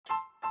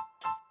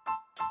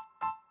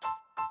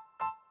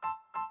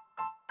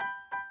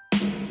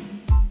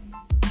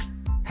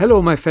Hello,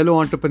 my fellow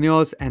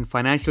entrepreneurs and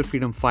financial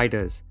freedom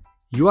fighters.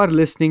 You are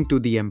listening to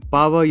the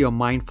Empower Your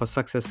Mind for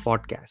Success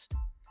podcast.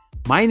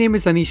 My name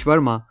is Anish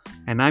Verma,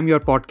 and I'm your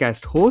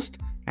podcast host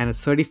and a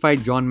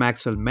certified John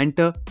Maxwell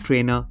mentor,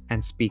 trainer,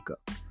 and speaker.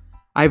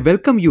 I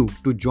welcome you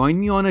to join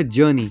me on a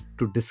journey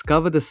to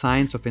discover the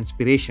science of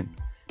inspiration,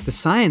 the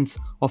science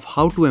of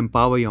how to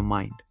empower your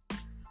mind.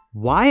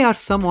 Why are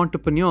some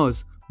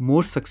entrepreneurs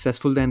more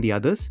successful than the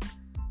others?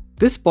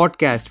 This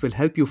podcast will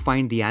help you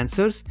find the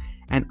answers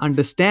and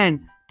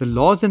understand the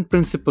laws and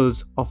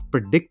principles of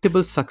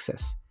predictable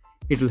success.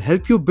 It will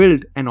help you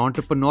build an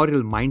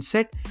entrepreneurial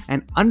mindset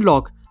and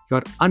unlock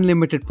your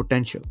unlimited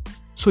potential.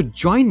 So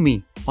join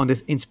me on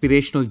this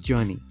inspirational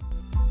journey.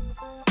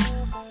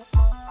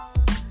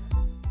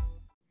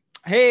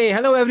 Hey,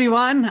 hello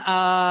everyone.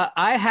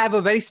 I have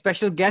a very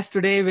special guest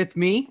today with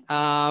me,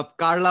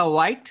 Carla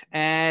White,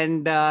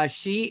 and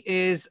she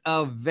is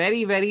a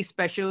very, very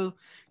special,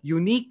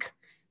 unique,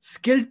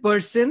 skilled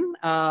person.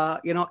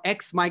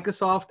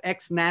 Ex-Microsoft,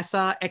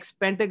 ex-NASA,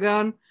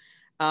 ex-Pentagon,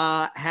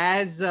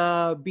 has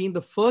been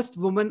the first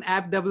woman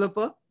app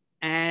developer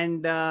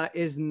and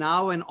is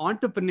now an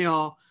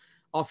entrepreneur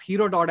of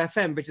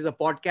Hero.fm, which is a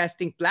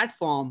podcasting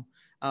platform.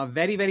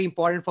 Very, very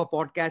important for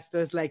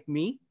podcasters like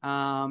me.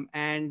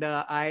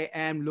 I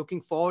am looking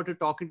forward to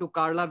talking to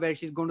Carla, where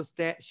she's going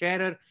to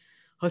share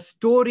her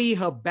story,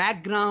 her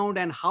background,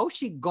 and how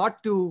she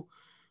got to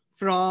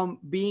from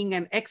being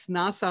an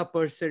ex-NASA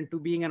person to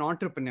being an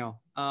entrepreneur.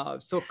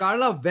 So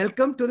Carla,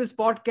 welcome to this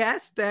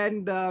podcast,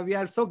 and we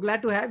are so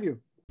glad to have you.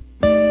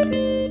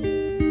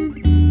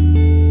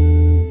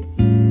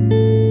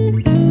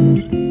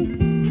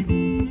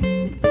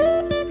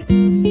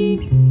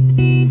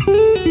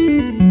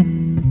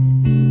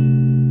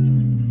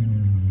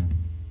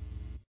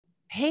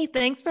 Hey,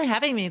 thanks for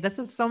having me. This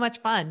is so much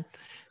fun.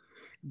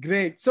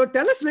 Great. So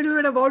tell us a little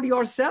bit about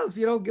yourself.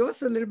 Give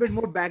us a little bit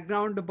more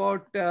background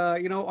about,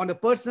 on the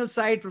personal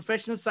side,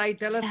 professional side.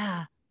 Tell us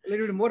a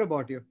little bit more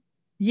about you.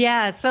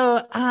 Yeah.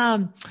 So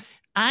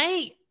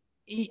I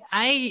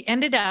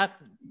ended up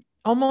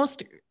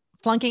almost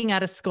flunking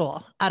out of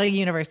school, out of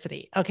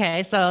university.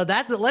 Okay. So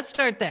let's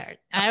start there.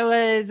 I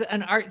was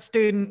an art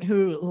student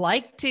who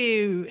liked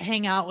to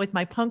hang out with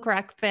my punk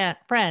rock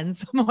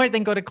friends more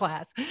than go to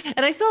class.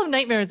 And I still have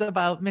nightmares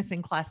about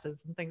missing classes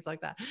and things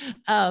like that.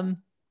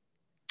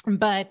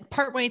 But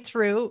partway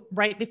through,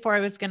 right before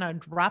I was going to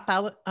drop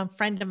out, a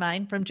friend of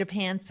mine from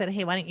Japan said,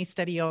 "Hey, why don't you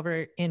study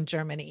over in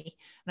Germany?"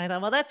 And I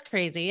thought, well, that's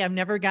crazy. I've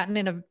never gotten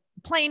in a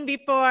plane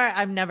before.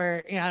 I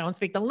don't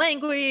speak the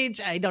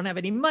language. I don't have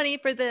any money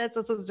for this.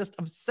 This is just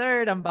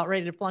absurd. I'm about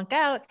ready to flunk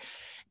out.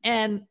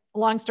 And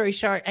long story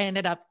short, I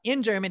ended up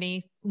in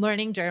Germany,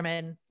 learning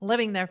German,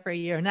 living there for a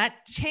year. And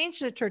that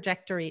changed the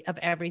trajectory of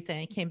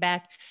everything. I came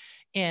back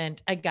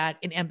and I got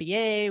an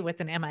MBA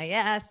with an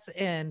MIS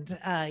and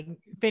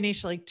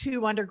finished like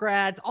 2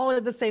 undergrads, all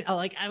at the same.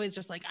 I was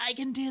just like, I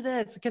can do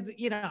this because,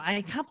 I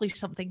accomplished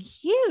something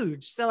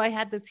huge. So I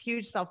had this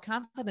huge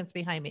self-confidence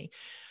behind me.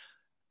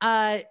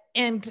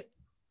 And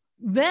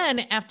then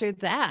after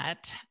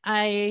that,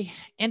 I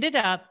ended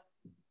up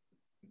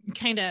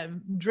kind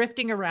of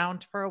drifting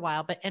around for a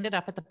while, but ended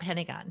up at the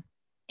Pentagon.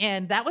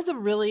 And that was a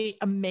really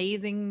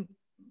amazing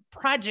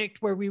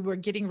project where we were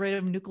getting rid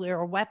of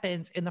nuclear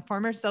weapons in the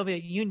former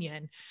Soviet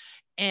Union.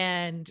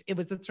 And it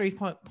was a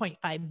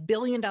 $3.5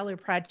 billion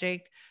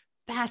project,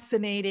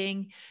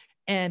 fascinating.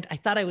 And I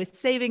thought I was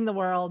saving the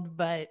world,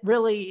 but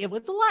really it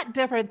was a lot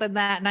different than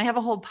that. And I have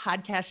a whole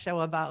podcast show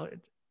about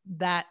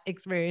that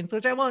experience,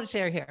 which I won't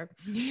share here.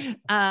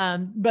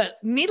 But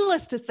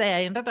needless to say,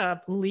 I ended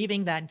up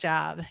leaving that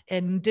job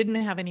and didn't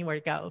have anywhere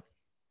to go.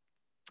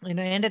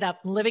 And I ended up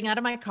living out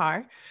of my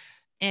car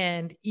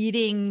and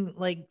eating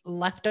like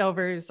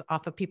leftovers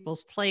off of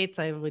people's plates.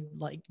 I would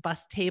like bus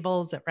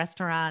tables at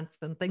restaurants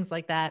and things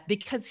like that.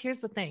 Because here's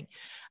the thing,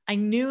 I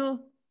knew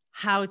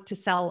how to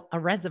sell a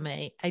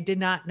resume. I did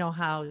not know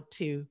how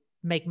to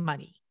make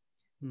money.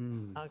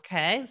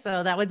 Okay.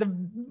 So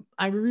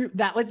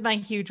that was my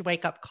huge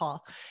wake up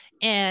call.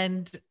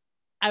 And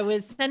I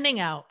was sending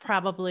out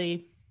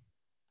probably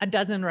a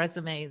dozen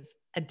resumes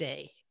a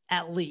day,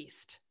 at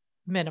least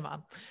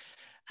minimum.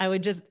 I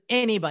would just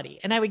anybody,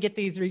 and I would get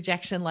these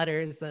rejection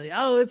letters.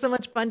 Oh, it's so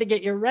much fun to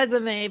get your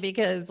resume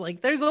because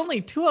like there's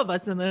only 2 of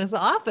us in this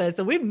office,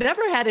 and we've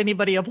never had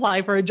anybody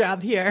apply for a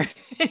job here.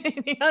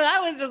 I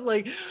was just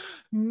like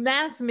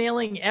mass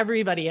mailing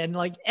everybody, and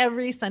like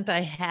every cent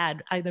I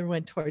had either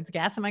went towards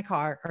gas in my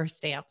car or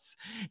stamps.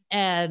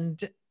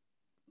 And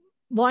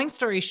long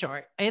story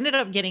short, I ended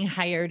up getting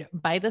hired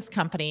by this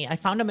company. I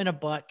found them in a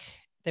book.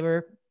 They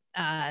were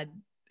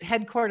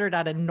headquartered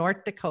out of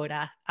North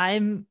Dakota.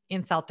 I'm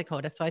in South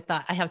Dakota. So I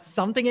thought I have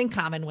something in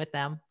common with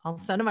them. I'll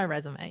send them my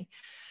resume.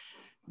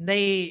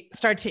 They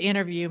start to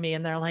interview me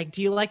and they're like,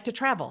 "Do you like to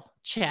travel?"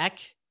 Check.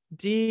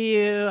 "Do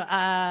you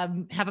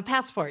have a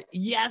passport?"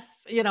 Yes.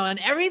 And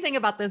everything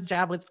about this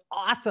job was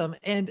awesome.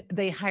 And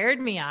they hired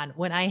me on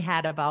when I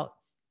had about,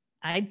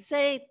 I'd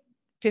say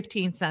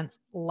 15 cents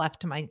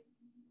left to my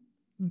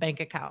bank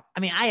account. I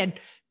mean, I had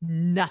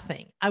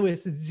nothing. I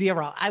was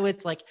zero. I was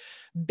like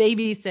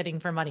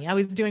babysitting for money. I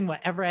was doing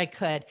whatever I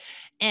could.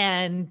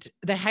 And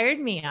they hired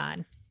me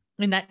on.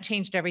 And that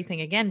changed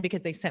everything again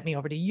because they sent me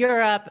over to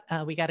Europe.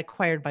 We got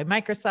acquired by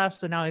Microsoft.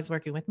 So now I was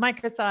working with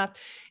Microsoft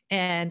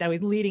and I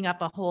was leading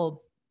up a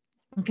whole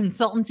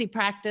consultancy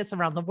practice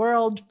around the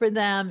world for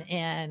them.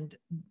 And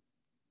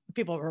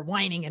people were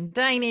whining and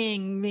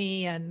dining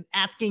me and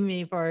asking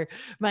me for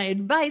my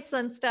advice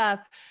on stuff.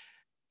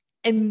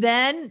 And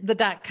then the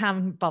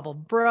dot-com bubble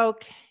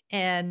broke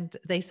and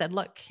they said,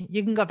 look,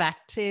 you can go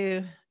back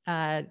to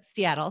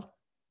Seattle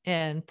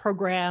and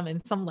program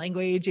in some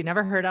language you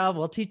never heard of.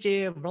 We'll teach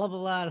you, blah, blah,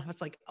 blah. I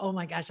was like, oh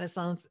my gosh, that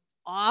sounds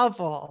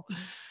awful.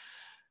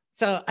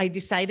 So I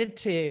decided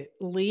to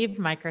leave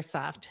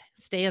Microsoft,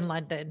 stay in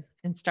London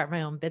and start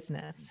my own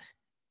business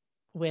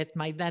with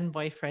my then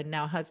boyfriend,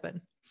 now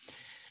husband.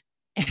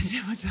 And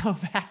it was so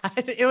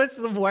bad. It was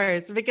the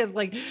worst because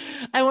like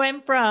I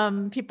went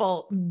from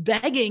people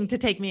begging to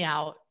take me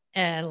out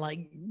and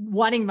like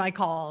wanting my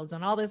calls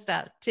and all this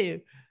stuff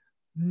to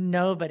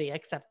nobody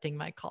accepting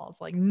my calls,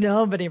 like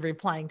nobody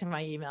replying to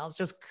my emails,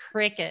 just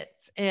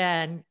crickets,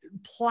 and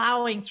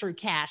plowing through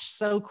cash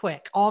so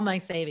quick. All my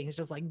savings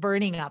just like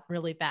burning up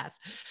really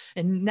fast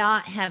and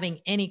not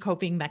having any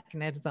coping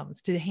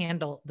mechanisms to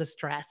handle the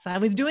stress. I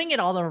was doing it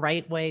all the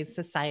right ways,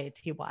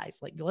 society wise.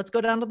 Like, let's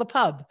go down to the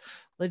pub.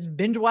 Let's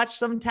binge watch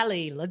some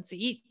telly. Let's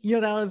eat,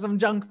 some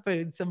junk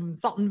food, some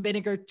salt and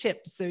vinegar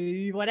chips or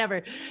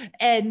whatever.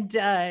 And,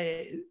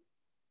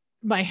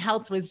 my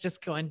health was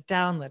just going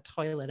down the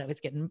toilet. I was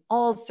getting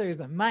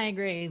ulcers and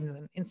migraines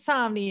and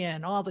insomnia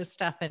and all this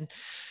stuff. And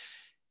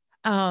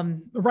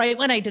right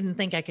when I didn't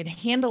think I could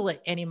handle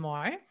it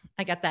anymore,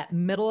 I got that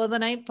middle of the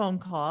night phone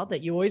call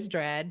that you always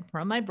dread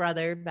from my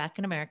brother back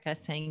in America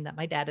saying that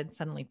my dad had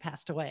suddenly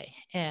passed away.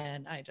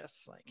 And I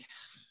just like,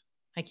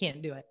 I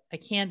can't do it. I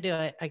can't do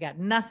it. I got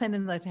nothing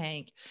in the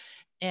tank.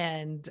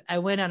 And I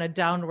went on a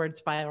downward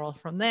spiral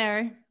from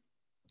there,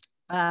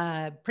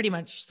 pretty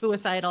much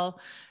suicidal.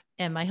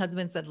 And my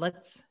husband said,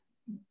 let's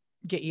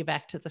get you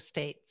back to the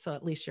States. So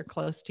at least you're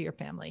close to your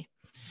family.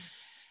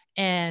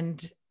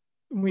 And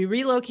we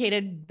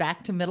relocated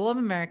back to middle of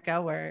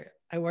America where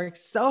I worked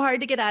so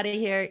hard to get out of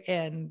here.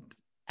 And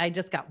I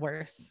just got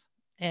worse.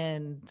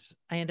 And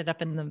I ended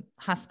up in the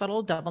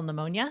hospital, double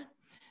pneumonia.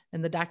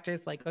 And the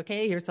doctor's like,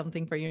 okay, here's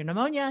something for your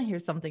pneumonia.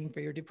 Here's something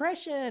for your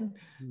depression.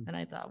 And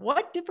I thought,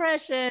 what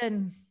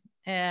depression?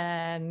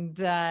 And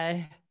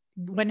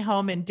went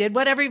home and did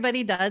what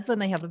everybody does when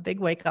they have a big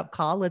wake up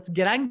call. Let's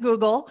get on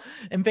Google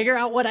and figure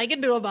out what I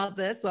can do about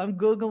this. So I'm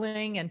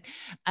Googling and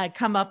I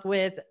come up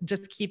with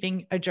just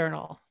keeping a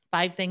journal,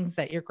 5 things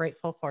that you're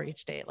grateful for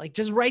each day. Like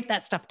just write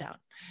that stuff down.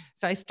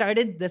 So I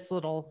started this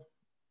little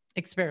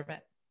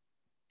experiment.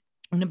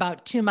 And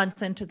about 2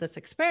 months into this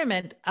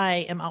experiment,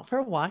 I am out for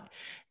a walk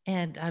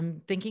and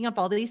I'm thinking up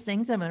all these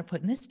things I'm going to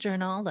put in this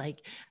journal. Like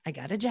I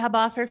got a job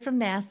offer from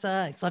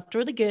NASA. I slept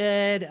really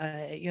good.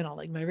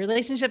 Like my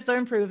relationships are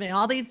improving,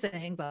 all these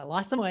things. I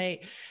lost some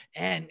weight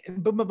and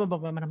boom, boom, boom,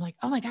 boom, boom. And I'm like,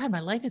 oh my God,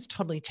 my life has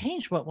totally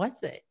changed. What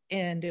was it?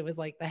 And it was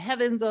like the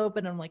heavens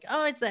open. I'm like,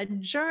 oh, it's that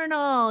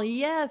journal.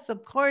 Yes,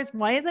 of course.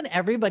 Why isn't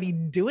everybody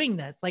doing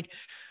this? Like,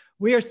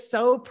 we are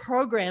so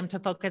programmed to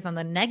focus on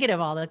the negative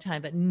all the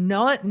time, but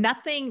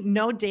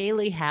no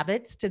daily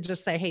habits to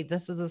just say, hey,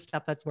 this is the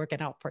stuff that's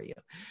working out for you.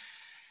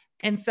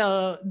 And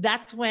so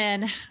that's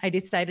when I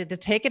decided to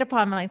take it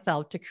upon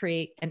myself to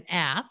create an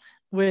app,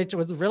 which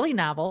was really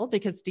novel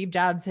because Steve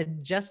Jobs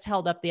had just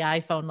held up the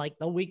iPhone like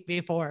the week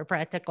before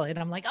practically. And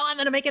I'm like, oh, I'm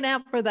going to make an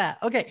app for that.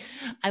 Okay.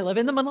 I live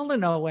in the middle of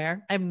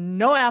nowhere. I have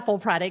no Apple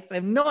products. I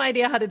have no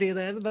idea how to do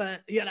this,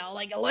 but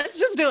let's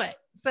just do it.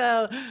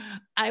 So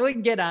I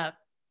would get up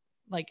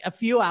like a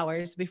few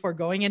hours before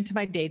going into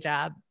my day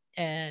job.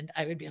 And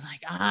I would be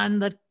like on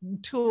the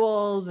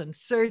tools and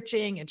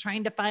searching and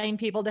trying to find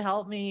people to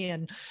help me.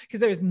 And because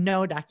there's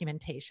no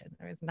documentation,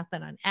 there was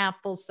nothing on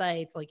Apple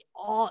sites, like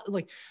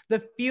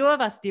the few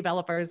of us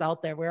developers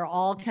out there, we're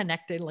all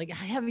connected. Like,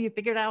 have you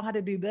figured out how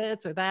to do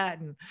this or that?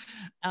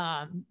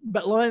 And,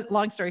 but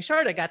long story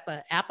short, I got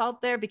the app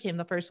out there, became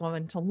the first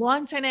woman to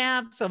launch an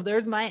app. So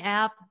there's my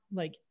app,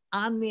 like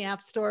on the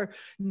App Store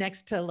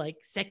next to like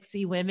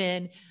Sexy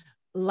Women,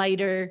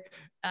 Lighter,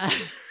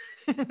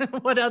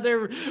 what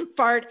other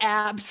fart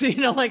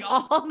apps, like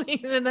all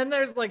these, and then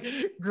there's like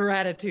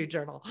gratitude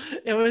journal.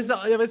 It was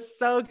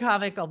so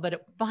comical,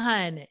 but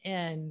fun.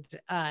 And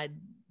I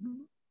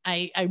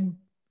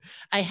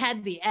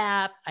had the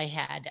app, I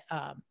had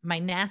my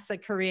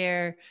NASA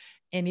career,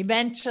 and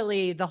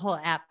eventually the whole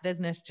app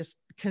business just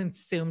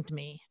consumed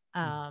me.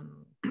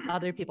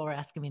 Other people were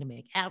asking me to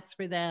make apps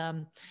for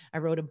them. I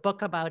wrote a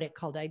book about it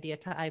called Idea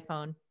to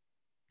iPhone,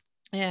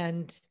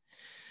 and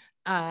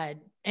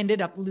ended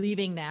up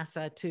leaving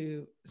NASA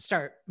to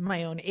start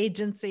my own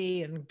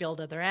agency and build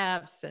other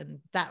apps. And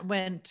that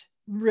went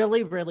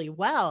really, really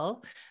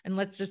well. And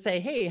let's just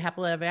say, hey,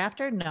 happily ever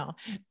after? No.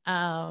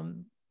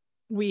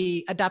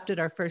 We adopted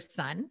our first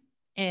son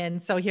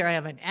And so here I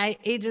have an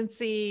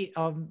agency,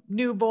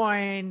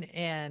 newborn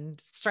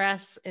and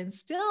stress, and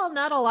still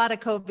not a lot of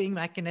coping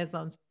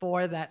mechanisms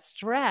for that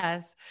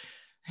stress.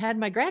 Had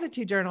my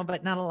gratitude journal,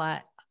 but not a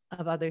lot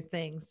of other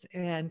things.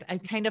 And I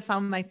kind of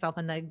found myself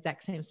in the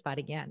exact same spot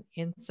again: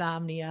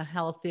 insomnia,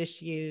 health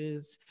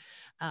issues.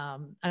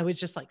 I was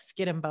just like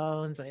skin and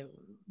bones. I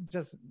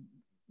just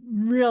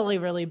really,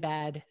 really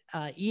bad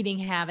eating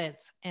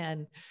habits.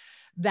 And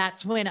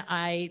that's when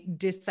I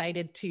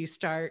decided to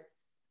start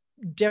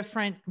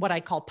different, what I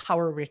call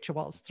power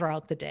rituals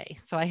throughout the day.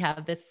 So I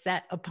have this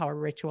set of power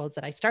rituals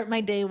that I start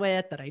my day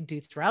with, that I do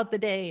throughout the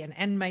day and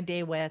end my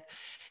day with.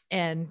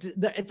 And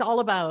it's all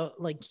about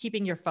like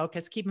keeping your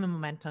focus, keeping the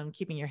momentum,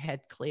 keeping your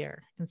head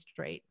clear and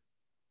straight.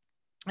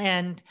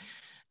 And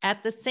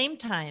at the same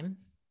time,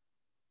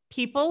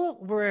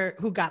 people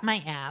who got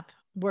my app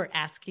were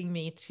asking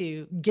me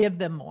to give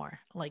them more.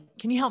 Like,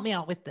 can you help me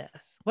out with this?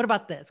 What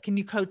about this? Can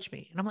you coach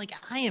me? And I'm like,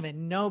 I am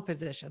in no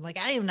position. Like,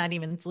 I am not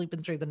even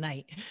sleeping through the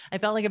night. I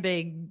felt like a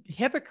big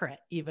hypocrite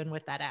even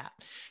with that app.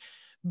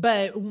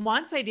 But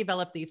once I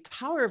developed these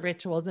power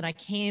rituals and I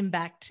came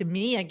back to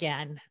me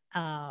again,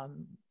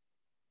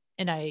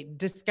 and I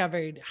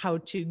discovered how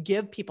to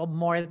give people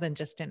more than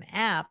just an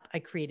app, I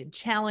created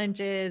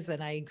challenges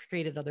and I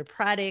created other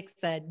products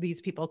that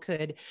these people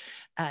could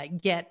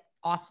get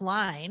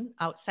offline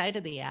outside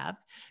of the app.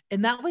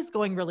 And that was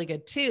going really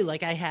good too.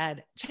 Like I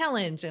had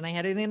challenge and I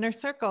had an inner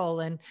circle,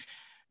 and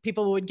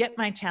people would get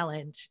my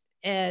challenge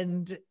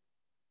and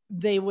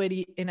they would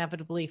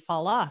inevitably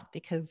fall off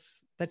because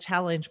the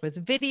challenge was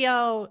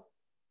video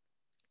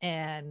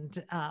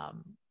and,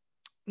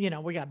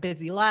 we got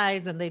busy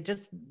lives and they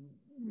just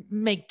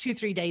make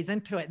 2-3 days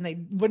into it and they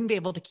wouldn't be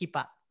able to keep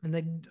up. And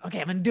they,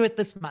 okay, I'm going to do it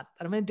this month.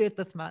 And I'm going to do it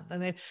this month.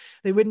 And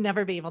they would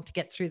never be able to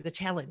get through the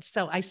challenge.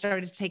 So I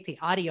started to take the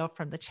audio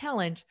from the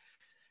challenge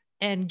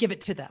and give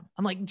it to them.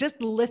 I'm like,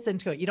 just listen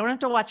to it. You don't have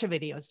to watch the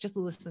videos, just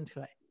listen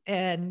to it.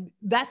 And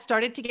that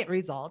started to get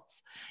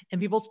results,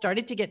 and people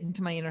started to get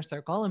into my inner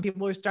circle, and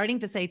people were starting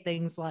to say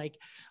things like,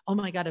 oh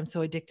my God, I'm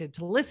so addicted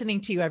to listening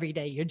to you every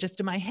day. You're just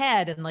in my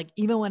head. And like,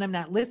 even when I'm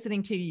not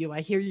listening to you, I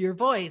hear your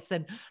voice.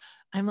 And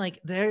I'm like,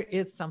 there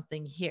is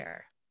something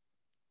here.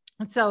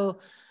 And so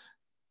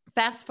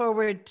fast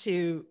forward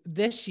to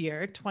this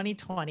year,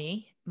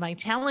 2020, my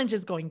challenge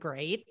is going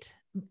great,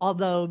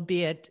 although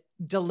be it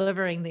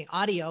delivering the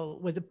audio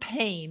was a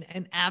pain,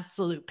 an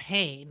absolute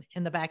pain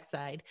in the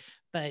backside,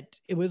 but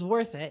it was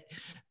worth it.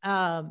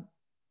 And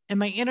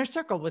my inner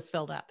circle was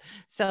filled up.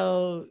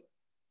 So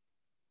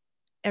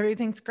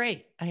everything's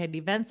great. I had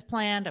events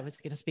planned. I was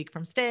going to speak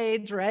from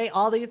stage, right?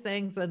 All these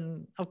things.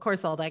 And of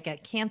course, all that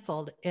got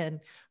canceled, and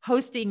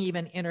hosting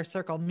even inner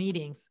circle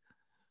meetings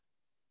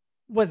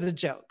was a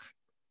joke.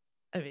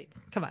 I mean,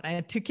 come on. I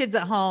had 2 kids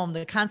at home,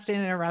 the constant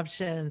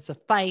interruptions, the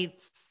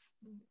fights,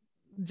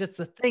 just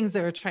the things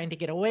they were trying to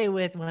get away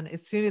with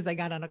as soon as I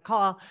got on a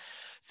call.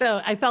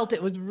 So I felt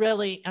it was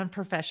really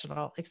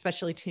unprofessional,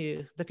 especially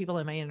to the people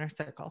in my inner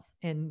circle.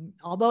 And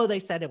although they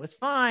said it was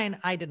fine,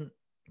 I didn't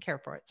care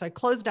for it. So I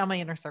closed down my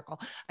inner circle.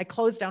 I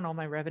closed down all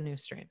my revenue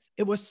streams.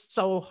 It was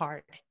so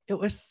hard. It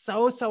was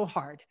so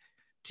hard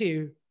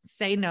to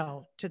say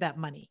no to that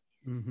money.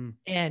 Mm-hmm.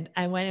 And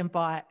I went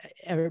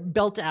and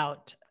built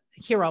out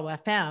Hero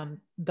FM,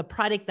 the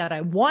product that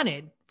I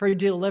wanted for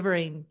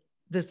delivering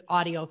this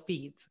audio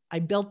feeds. I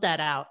built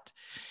that out,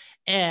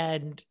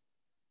 and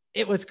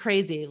it was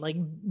crazy, like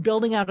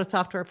building out a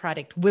software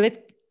product with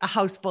a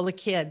house full of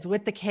kids,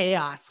 with the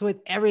chaos,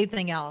 with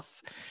everything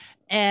else.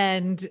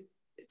 And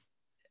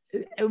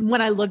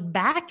when I look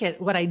back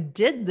at what I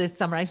did this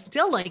summer, I'm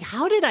still like,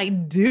 how did I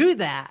do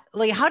that?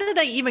 Like, how did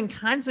I even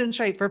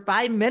concentrate for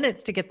 5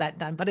 minutes to get that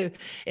done? But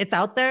it's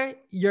out there,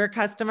 you're a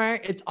customer,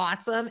 it's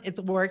awesome, it's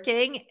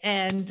working.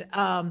 And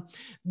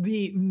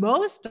the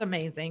most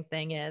amazing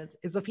thing is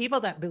the people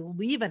that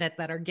believe in it,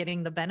 that are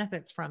getting the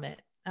benefits from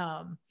it,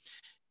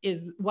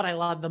 is what I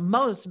love the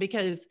most,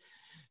 because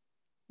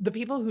the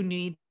people who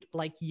need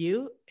like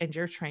you and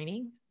your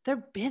trainings,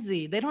 they're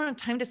busy. They don't have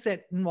time to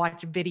sit and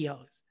watch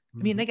videos.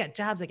 I mean, they got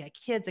jobs, they got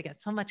kids, they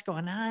got so much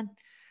going on.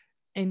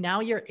 And now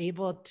you're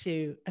able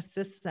to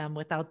assist them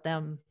without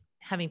them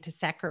having to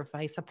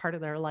sacrifice a part of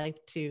their life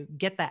to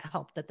get that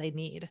help that they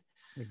need.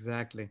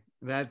 Exactly.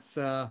 That's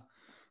an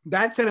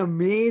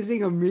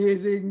amazing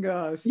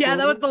story. Yeah,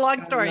 that was the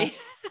long story.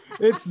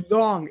 It's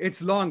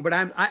long, but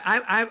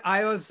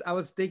I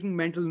was taking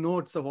mental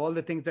notes of all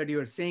the things that you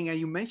were saying, and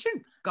you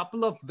mentioned a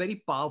couple of very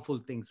powerful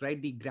things,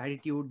 right? The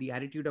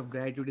attitude of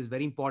gratitude is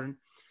very important.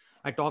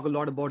 I talk a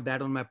lot about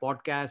that on my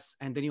podcast.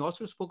 And then you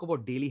also spoke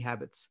about daily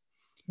habits,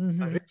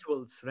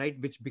 rituals, right?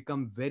 Which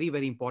become very,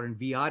 very important.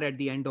 We are, at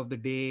the end of the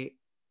day,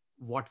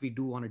 what we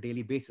do on a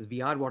daily basis.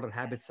 We are what our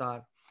habits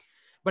are.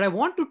 But I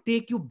want to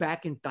take you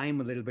back in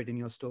time a little bit in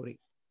your story.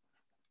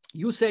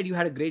 You said you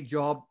had a great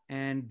job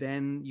and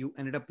then you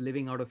ended up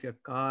living out of your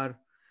car.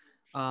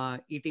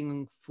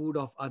 eating food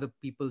off other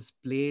people's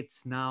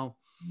plates now.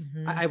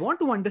 Mhm. I want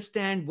to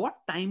understand what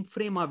time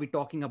frame are we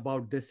talking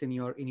about this in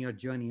your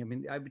journey? I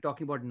mean, are we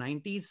talking about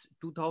 90s,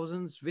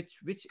 2000s?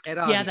 Which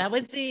era are Yeah, we that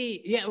was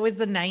it was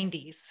the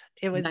 90s.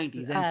 It was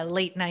 90s?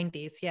 late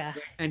 90s. Yeah.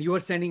 And you were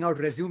sending out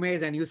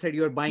resumes, and you said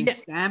you were buying Yeah.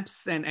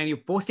 stamps, and you're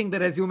posting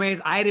the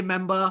resumes. I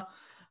remember,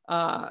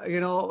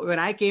 when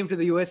I came to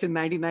the US in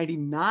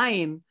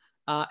 1999,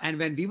 and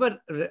when we were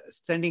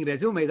sending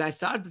resumes, I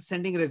started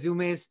sending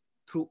resumes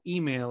through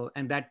email.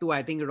 And that too,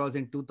 I think it was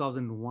in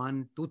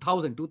 2001,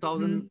 2000,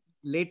 Mhm.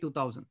 late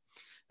 2000,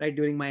 right,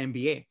 during my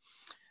MBA.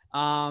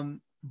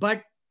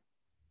 But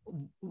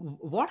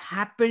what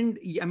happened?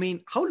 I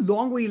mean, how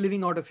long were you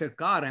living out of your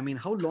car? I mean,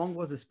 how long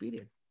was this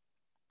period?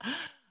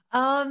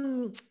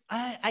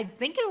 I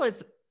think it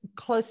was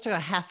close to a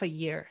half a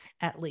year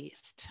at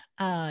least.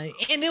 And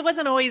it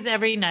wasn't always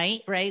every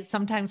night, right?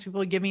 Sometimes people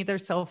would give me their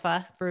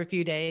sofa for a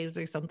few days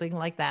or something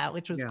like that,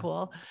 which was Yeah.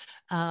 cool.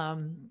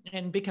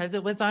 And because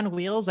it was on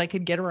wheels, I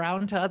could get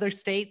around to other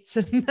states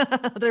and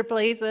other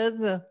places.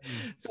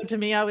 So to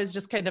me, I was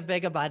just kind of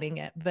big abiding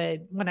it.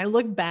 But when I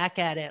look back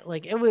at it,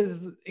 like it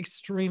was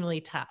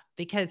extremely tough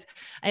because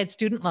I had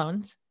student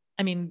loans.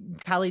 I mean,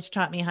 college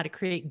taught me how to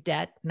create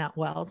debt, not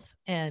wealth.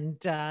 And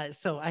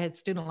so I had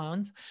student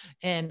loans,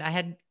 and I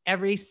had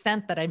every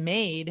cent that I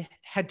made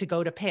had to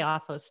go to pay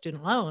off those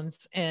student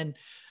loans. And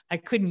I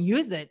couldn't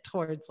use it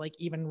towards like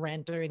even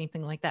rent or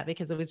anything like that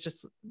because it was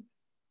just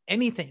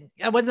anything.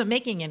 I wasn't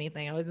making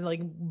anything. I was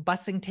like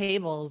bussing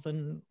tables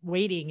and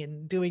waiting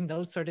and doing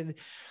those sort of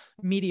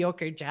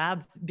mediocre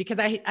jobs because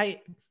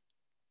I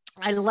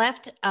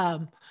left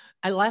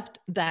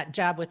that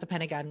job with the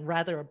Pentagon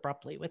rather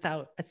abruptly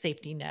without a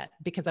safety net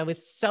because I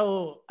was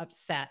so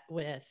upset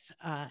with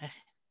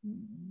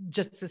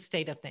just the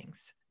state of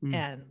things.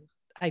 And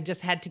I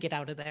just had to get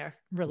out of there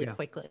really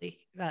quickly.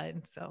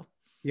 And so.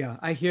 Yeah,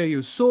 I hear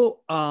you.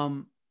 So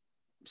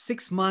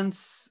 6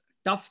 months,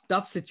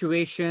 tough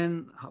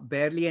situation,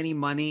 barely any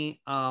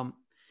money.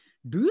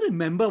 Do you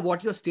remember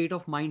what your state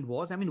of mind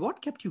was? I mean,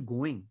 what kept you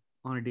going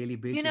on a daily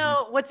basis? You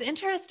know, what's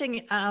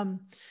interesting,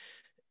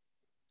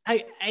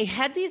 I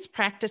had these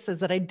practices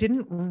that I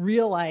didn't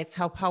realize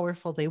how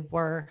powerful they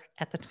were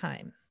at the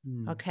time.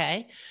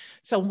 Okay.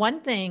 So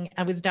one thing,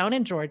 I was down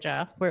in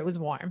Georgia where it was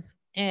warm,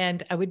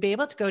 and I would be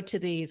able to go to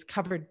these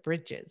covered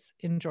bridges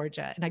in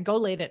Georgia. And I'd go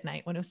late at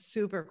night when it was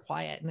super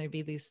quiet and there'd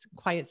be these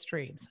quiet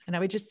streams. And I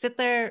would just sit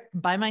there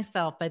by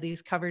myself by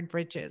these covered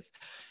bridges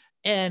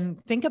and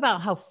think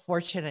about how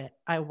fortunate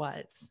I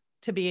was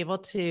to be able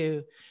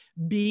to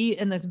be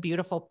in this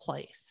beautiful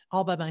place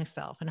all by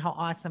myself and how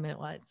awesome it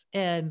was.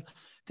 And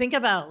think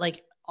about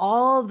like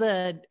all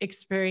the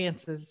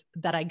experiences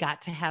that I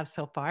got to have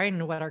so far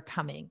and what are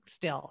coming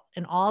still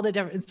and all the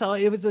different. So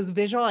it was this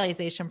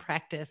visualization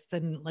practice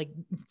and like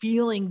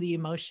feeling the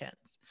emotions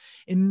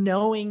and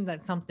knowing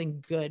that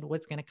something good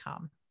was going to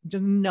come,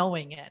 just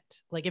knowing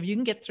it. Like if you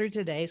can get through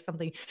today,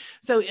 something.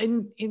 So,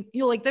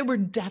 like there were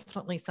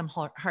definitely some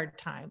hard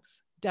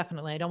times.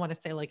 Definitely. I don't want to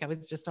say like I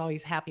was just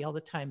always happy all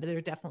the time, but there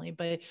were definitely,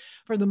 but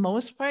for the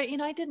most part,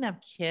 I didn't have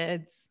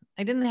kids.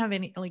 I didn't have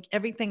any, like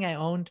everything I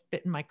owned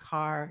fit in my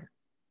car.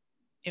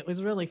 It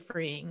was really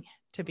freeing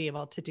to be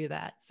able to do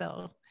that.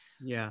 So,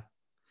 yeah,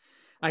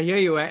 I hear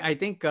you. I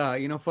think,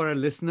 for our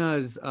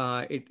listeners,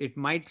 it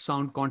might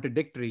sound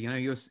contradictory.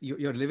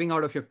 You're living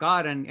out of your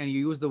car and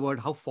you use the word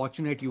how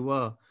fortunate you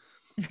were.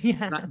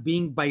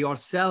 Being by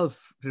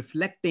yourself,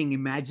 reflecting,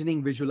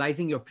 imagining,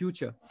 visualizing your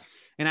future.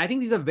 And I think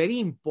these are very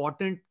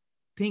important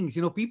things.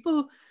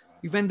 People,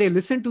 when they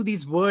listen to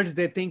these words,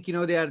 they think,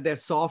 they're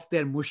soft,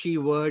 they're mushy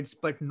words,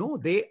 but no,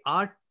 they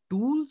are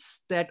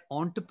tools that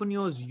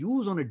entrepreneurs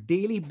use on a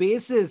daily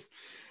basis.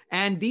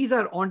 And these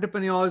are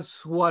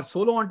entrepreneurs who are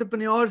solo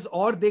entrepreneurs,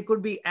 or they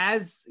could be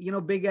as,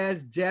 big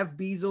as Jeff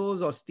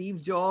Bezos or Steve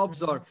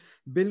Jobs or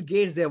Bill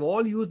Gates. They've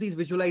all used these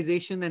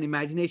visualization and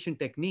imagination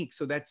techniques.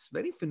 So that's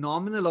very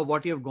phenomenal of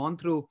what you have gone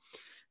through,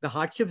 the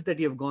hardships that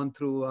you have gone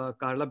through,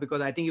 Carla, because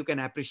I think you can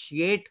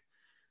appreciate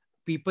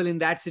people in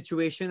that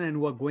situation and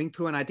who are going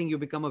through. And I think you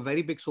become a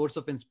very big source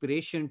of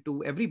inspiration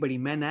to everybody,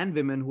 men and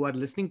women who are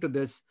listening to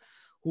this,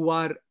 who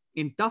are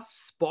in tough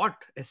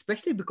spot,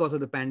 especially because of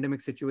the pandemic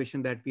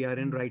situation that we are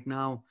in right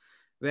now,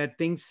 where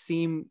things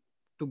seem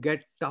to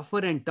get tougher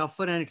and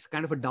tougher, and it's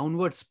kind of a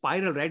downward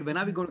spiral, right? When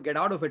are we going to get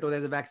out of it? Oh,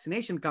 there's a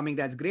vaccination coming,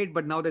 that's great,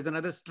 but now there's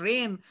another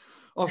strain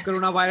of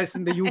coronavirus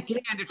in the UK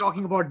and they're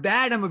talking about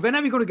that. I mean, when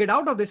are we going to get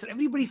out of this?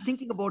 Everybody's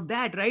thinking about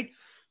that, right?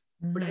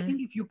 But I think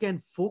if you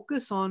can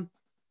focus on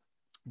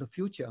the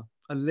future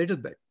a little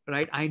bit,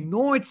 right? I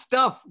know it's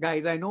tough,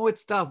 guys. I know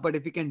it's tough, but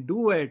if you can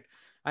do it,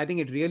 I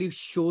think it really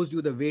shows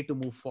you the way to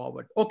move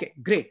forward. Okay,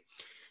 great.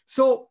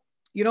 So,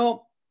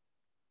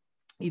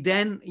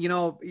 then,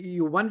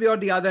 you one way or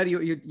the other,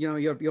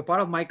 you're part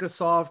of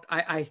Microsoft.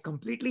 I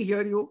completely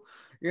hear you.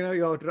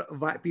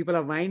 People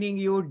are whining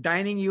you,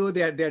 dining you.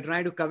 They're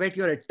trying to covet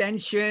your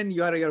attention.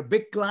 You're a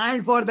big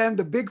client for them,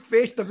 the big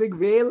fish, the big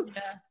whale.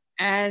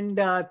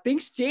 And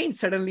things change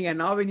suddenly. And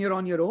now when you're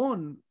on your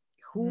own,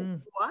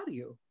 who are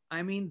you?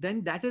 I mean,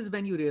 then that is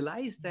when you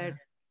realize that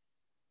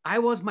I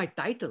was my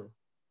title,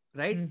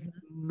 right?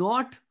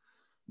 Not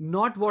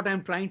what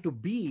I'm trying to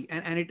be.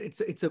 And it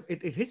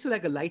hits you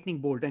like a lightning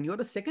bolt. And you're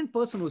the second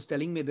person who's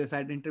telling me this.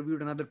 I'd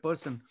interviewed another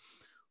person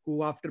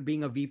who, after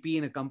being a VP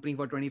in a company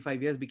for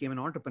 25 years, became an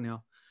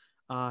entrepreneur,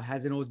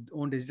 has an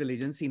own digital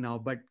agency now.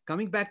 But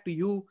coming back to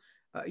you,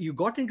 you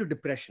got into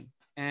depression,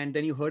 and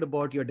then you heard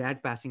about your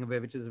dad passing away,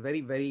 which is a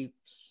very, very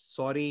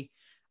sorry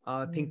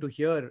thing to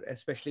hear,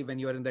 especially when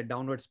you're in that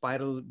downward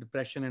spiral,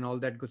 depression and all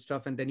that good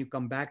stuff. And then you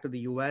come back to the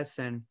US,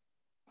 and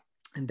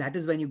that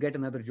is when you get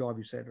another job,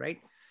 you said, right?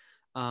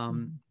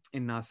 In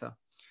NASA.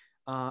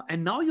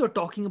 And now you're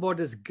talking about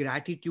this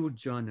gratitude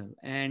journal,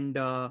 and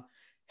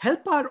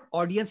help our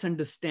audience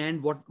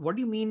understand what do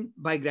you mean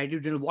by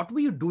gratitude journal? What were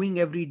you doing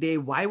every day?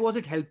 Why was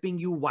it helping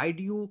you? Why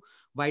do you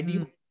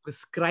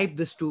prescribe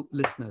this to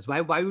listeners?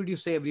 Why would you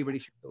say everybody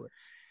should do it?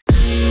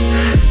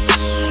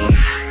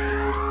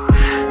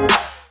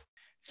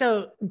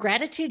 So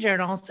gratitude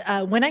journals,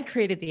 when I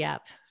created the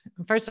app,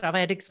 first off, I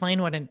had to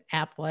explain what an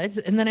app was,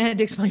 and then I had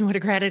to explain what a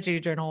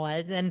gratitude journal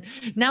was. And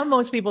now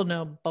most people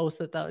know both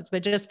of those,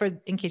 but just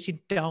in case you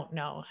don't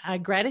know, a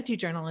gratitude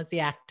journal is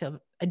the act of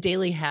a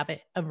daily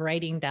habit of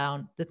writing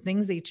down the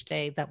things each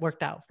day that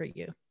worked out for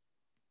you.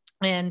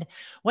 And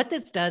what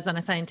this does on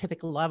a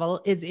scientific level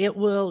is it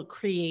will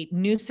create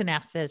new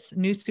synapses,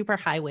 new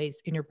superhighways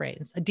in your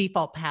brains, a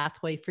default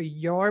pathway for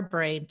your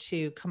brain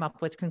to come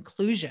up with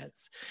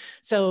conclusions.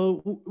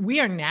 So we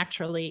are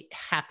naturally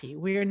happy.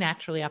 We are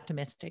naturally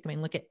optimistic. I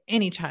mean, look at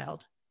any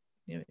child.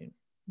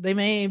 They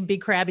may be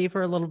crabby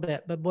for a little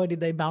bit, but boy,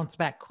 did they bounce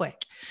back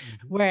quick.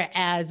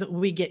 Whereas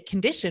we get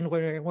conditioned,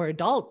 we're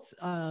adults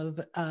of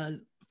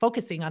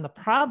focusing on the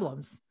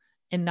problems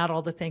and not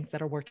all the things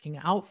that are working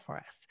out for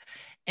us.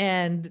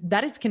 And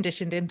that is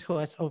conditioned into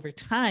us over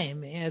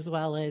time, as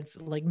well as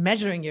like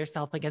measuring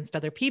yourself against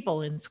other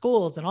people in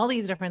schools and all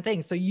these different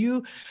things. So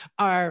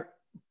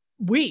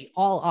we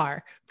all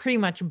are pretty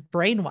much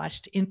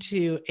brainwashed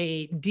into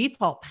a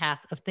default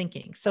path of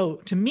thinking. So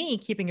to me,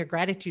 keeping a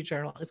gratitude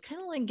journal is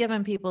kind of like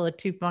giving people a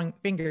two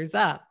fingers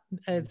up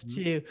as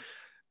to,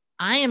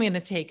 I am going to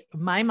take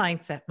my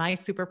mindset, my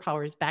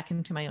superpowers back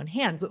into my own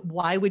hands.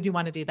 Why would you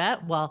want to do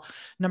that? Well,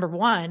 number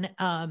one,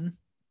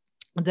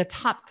 the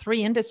top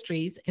 3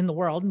 industries in the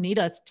world need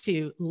us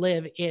to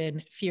live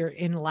in fear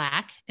and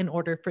lack in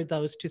order for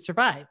those to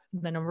survive.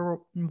 The number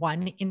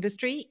 1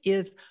 industry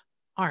is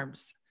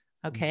arms.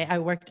 Okay. I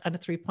worked on a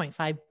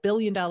 $3.5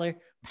 billion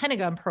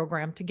Pentagon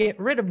program to get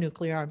rid of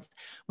nuclear arms.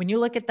 When you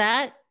look at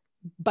that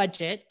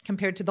budget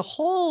compared to the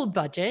whole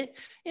budget,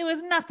 it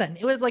was nothing.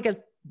 It was like a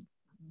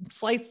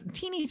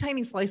teeny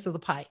tiny slice of the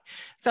pie.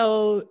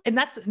 So, and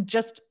that's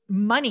just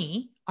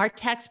money, our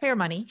taxpayer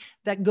money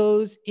that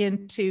goes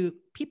into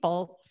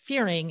people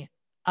fearing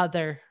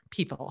other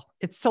people.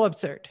 It's so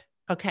absurd.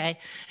 Okay.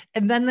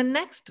 And then the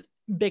next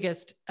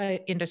biggest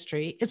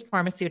industry is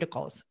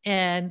pharmaceuticals.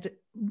 And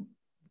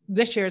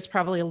this year is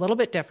probably a little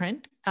bit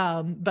different.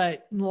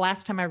 But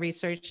last time I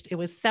researched, it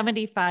was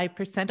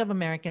 75% of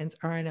Americans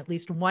are on at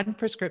least one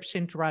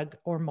prescription drug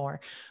or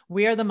more.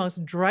 We are the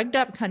most drugged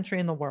up country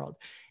in the world.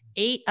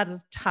 8 out of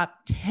the top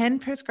 10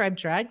 prescribed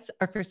drugs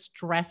are for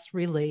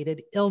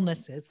stress-related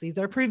illnesses. These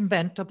are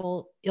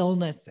preventable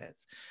illnesses.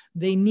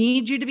 They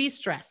need you to be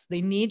stressed.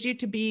 They need you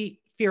to be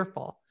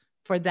fearful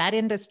for that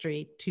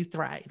industry to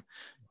thrive.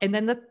 And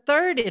then the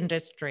third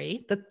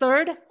industry, the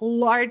third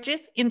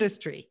largest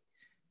industry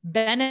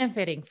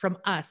benefiting from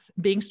us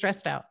being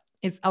stressed out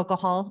is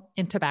alcohol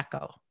and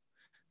tobacco.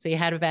 So you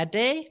had a bad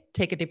day,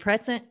 take a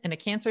depressant and a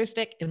cancer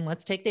stick, and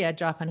let's take the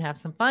edge off and have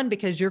some fun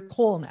because you're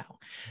cool now.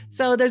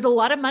 So there's a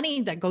lot of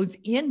money that goes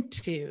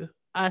into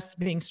us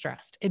being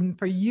stressed. And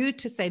for you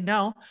to say,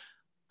 no,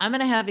 I'm going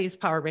to have these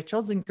power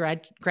rituals, and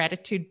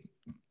gratitude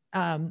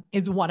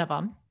is one of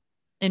them.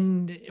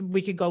 And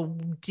we could go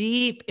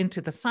deep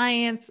into the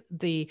science,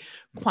 the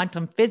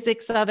quantum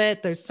physics of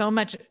it. There's so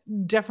much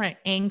different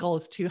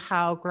angles to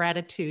how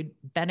gratitude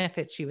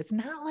benefits you. It's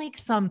not like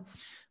some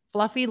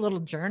fluffy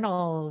little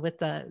journal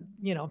with a,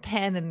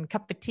 pen and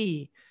cup of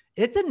tea.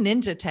 It's a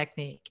ninja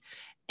technique.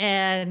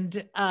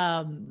 And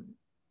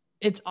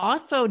it's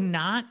also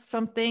not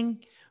something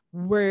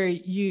where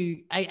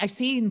I've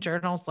seen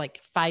journals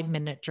like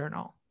 5-minute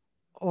journal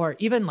or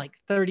even like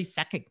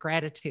 30-second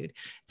gratitude.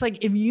 It's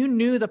like, if you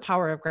knew the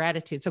power of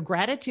gratitude, so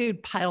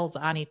gratitude piles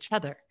on each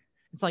other.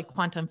 It's like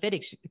quantum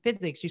physics.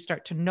 You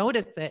start to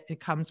notice it. It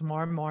comes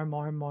more and more and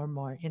more and more and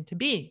more into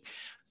being.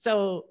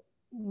 So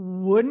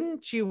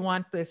wouldn't you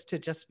want this to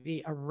just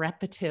be a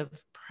repetitive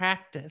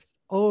practice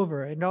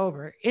over and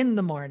over in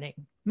the morning,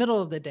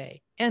 middle of the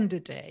day, end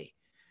of day,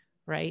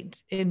 right?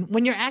 And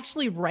when you're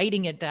actually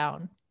writing it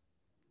down,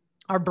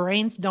 our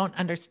brains don't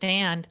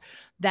understand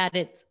that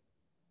it's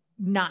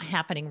not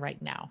happening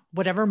right now.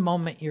 Whatever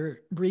moment you're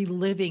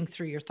reliving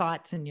through your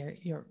thoughts and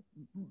your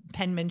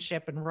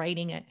penmanship and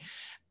writing it,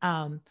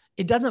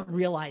 it doesn't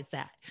realize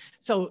that.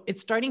 So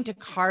it's starting to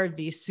carve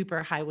these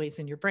super highways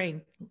in your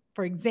brain.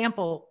 For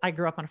example, I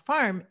grew up on a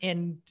farm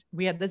and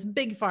we had this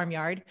big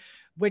farmyard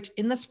which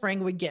in the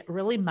spring would get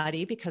really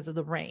muddy because of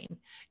the rain.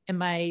 And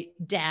my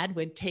dad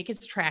would take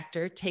his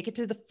tractor, take it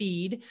to the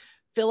feed,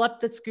 fill up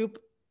the scoop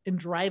and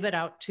drive it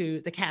out to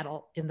the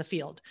cattle in the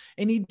field.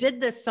 And he did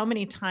this so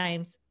many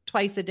times,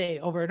 twice a day,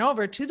 over and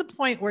over, to the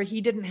point where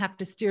he didn't have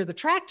to steer the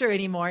tractor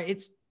anymore.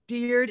 It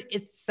steered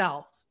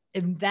itself.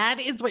 And that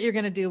is what you're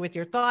going to do with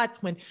your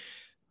thoughts. When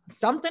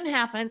something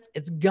happens,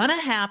 it's going to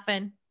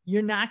happen.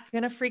 You're not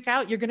going to freak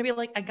out. You're going to be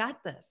like, I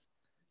got this.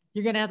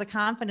 You're going to have the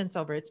confidence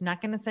over it. It's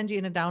not going to send you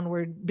in a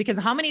downward, because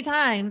how many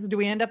times do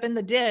we end up in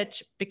the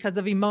ditch because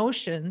of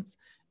emotions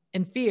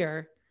and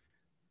fear,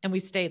 and we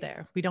stay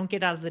there? We don't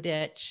get out of the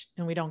ditch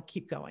and we don't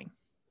keep going.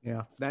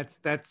 Yeah,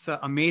 that's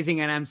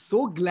amazing. And I'm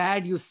so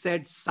glad you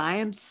said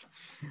science.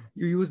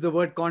 You use the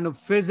word quantum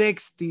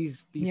physics,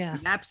 these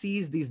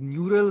synapses, these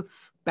neural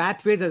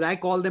pathways, as I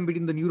call them,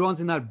 between the neurons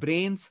in our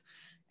brains.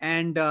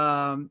 And,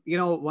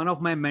 one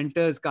of my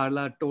mentors,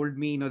 Carla, told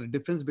me, the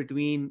difference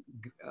between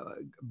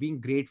being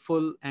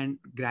grateful and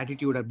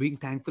gratitude, or being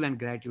thankful and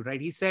gratitude,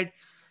 right? He said,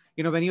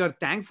 when you're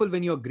thankful,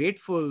 when you're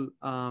grateful,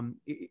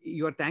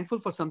 you're thankful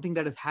for something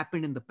that has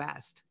happened in the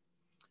past.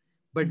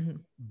 But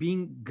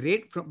being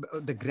great, from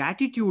the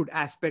gratitude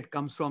aspect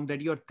comes from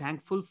that you're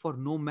thankful for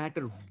no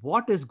matter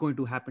what is going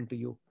to happen to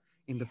you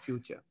in the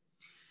future.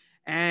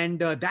 And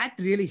that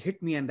really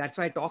hit me. And that's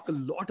why I talk a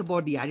lot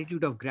about the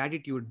attitude of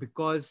gratitude,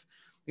 because,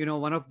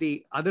 one of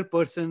the other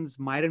persons,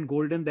 Myron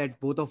Golden, that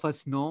both of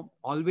us know,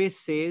 always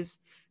says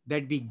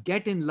that we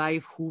get in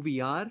life who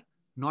we are,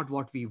 not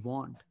what we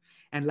want.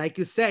 And like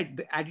you said,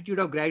 the attitude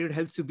of gratitude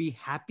helps you be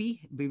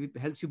happy,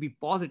 helps you be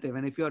positive.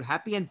 And if you're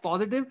happy and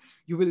positive,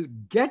 you will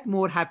get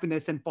more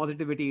happiness and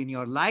positivity in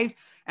your life.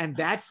 And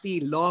that's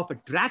the law of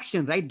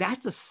attraction, right?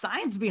 That's the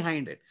science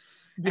behind it.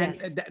 Yes.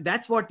 And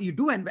that's what you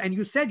do. And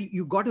you said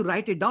you got to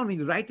write it down. When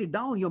you write it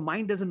down, your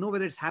mind doesn't know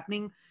whether it's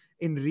happening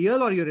in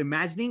real or you're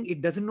imagining.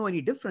 It doesn't know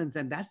any difference.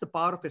 And that's the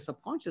power of your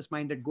subconscious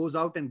mind that goes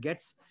out and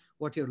gets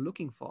what you're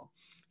looking for.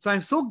 So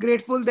I'm so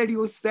grateful that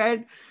you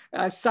said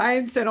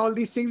science and all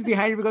these things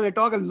behind it, because I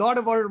talk a lot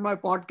about it on my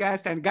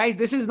podcast. And guys,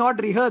 this is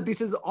not rehearsed.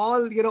 This is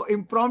all,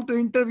 impromptu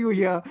interview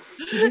here.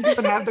 She didn't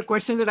even have the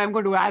questions that I'm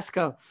going to ask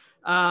her.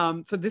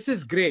 So this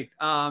is great.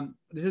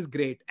 This is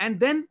great. And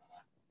then,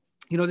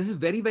 this is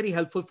very, very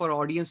helpful for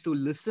our audience to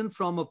listen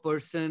from a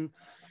person,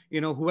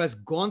 who has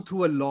gone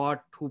through a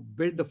lot, who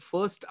built the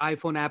first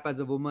iPhone app as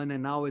a woman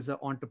and now is an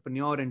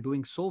entrepreneur and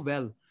doing so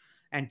well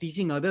and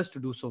teaching others to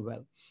do so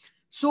well.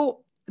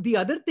 So the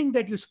other thing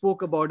that you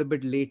spoke about a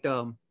bit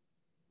later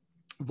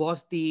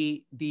was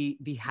the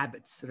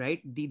habits,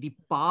 right? The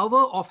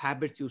power of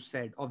habits, you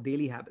said, of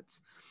daily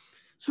habits.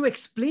 So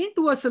explain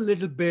to us a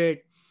little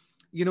bit,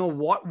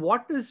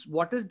 what is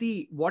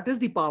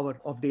the power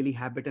of daily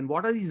habit, and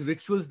what are these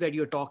rituals that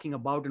you're talking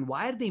about, and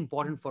why are they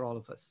important for all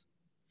of us?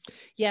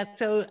 Yeah.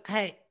 So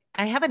I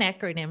have an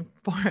acronym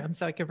for them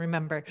so I can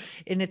remember,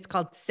 and it's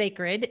called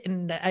SACRED.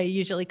 And I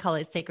usually call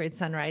it Sacred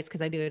Sunrise because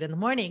I do it in the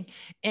morning.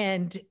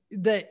 And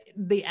the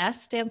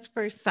S stands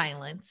for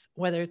silence,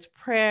 whether it's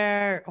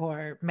prayer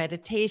or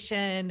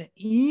meditation,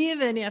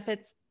 even if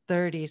it's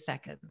 30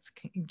 seconds,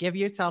 give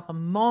yourself a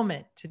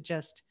moment to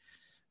just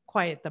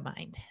quiet the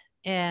mind.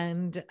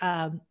 And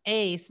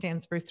A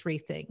stands for three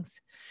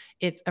things.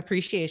 It's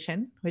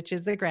appreciation, which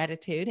is the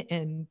gratitude,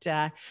 and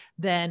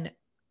then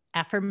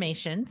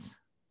affirmations.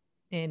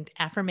 And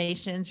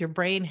affirmations, your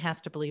brain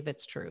has to believe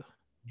it's true.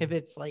 If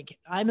it's like,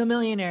 I'm a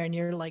millionaire, and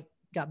you're like,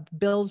 got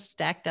bills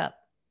stacked up,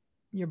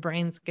 your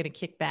brain's going to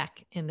kick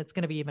back and it's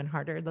going to be even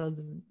harder.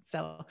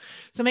 So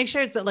make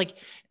sure it's like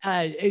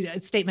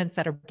statements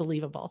that are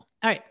believable.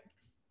 All right.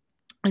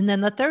 And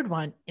then the third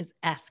one is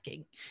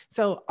asking.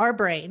 So our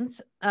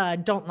brains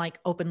don't like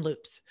open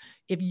loops.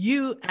 If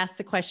you ask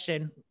the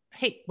question,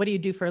 hey, what do you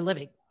do for a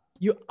living?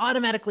 You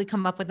automatically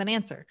come up with an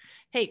answer.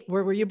 Hey,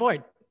 where were you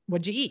born?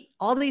 What'd you eat?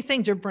 All these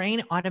things, your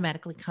brain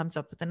automatically comes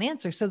up with an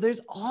answer. So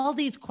there's all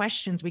these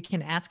questions we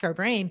can ask our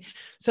brain.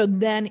 So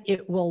then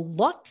it will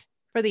look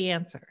for the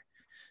answer.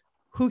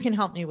 Who can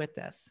help me with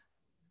this?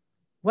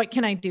 What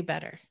can I do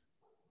better?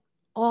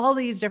 All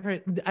these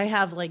different, I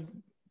have like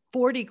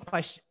 40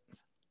 questions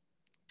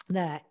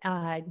that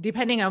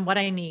depending on what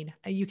I need,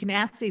 you can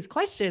ask these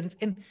questions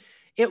and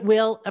it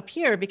will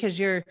appear, because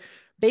you're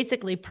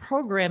basically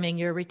programming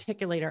your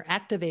reticular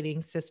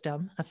activating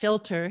system, a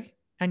filter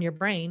on your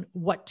brain,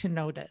 what to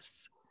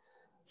notice.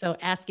 So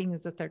asking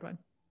is the third one.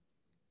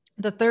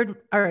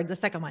 The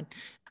second one.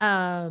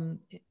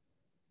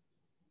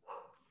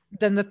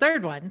 Then the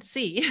third one,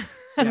 C,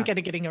 I'm kind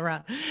of getting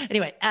around.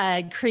 Anyway,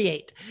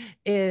 create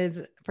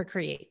is for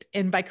create.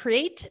 And by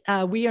create,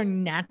 we are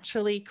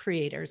naturally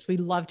creators. We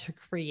love to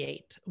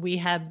create. We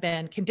have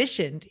been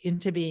conditioned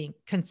into being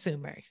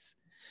consumers.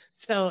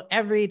 So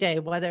every day,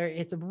 whether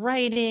it's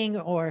writing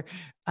or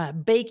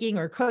baking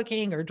or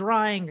cooking or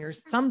drawing or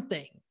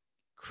something,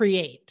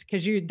 create,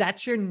 because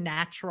that's your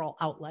natural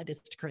outlet,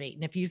 is to create.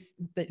 And if you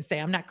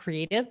say, I'm not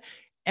creative,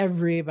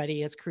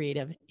 everybody is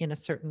creative in a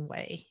certain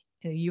way.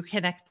 You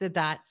connect the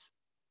dots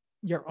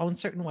your own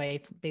certain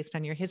way based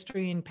on your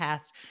history and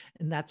past,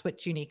 and that's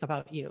what's unique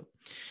about you.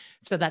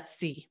 So that's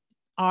C.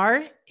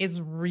 R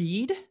is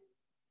read,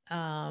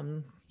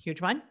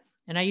 huge one.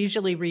 And I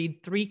usually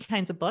read 3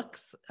 kinds of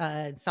books,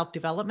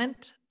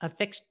 self-development, a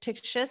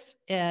fictitious,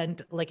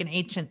 and like an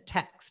ancient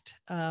text,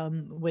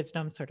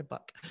 wisdom sort of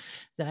book.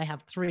 That I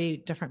have 3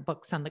 different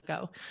books on the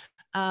go.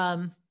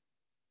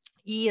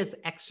 E is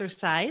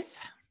exercise,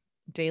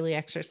 daily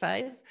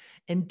exercise.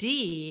 And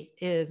D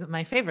is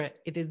my favorite.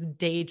 It is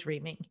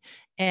daydreaming.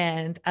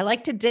 And I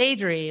like to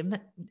daydream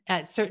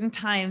at certain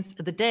times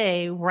of the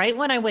day, right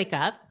when I wake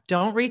up.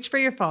 Don't reach for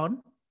your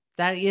phone.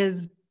 That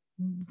is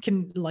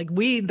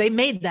they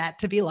made that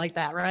to be like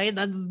that, right?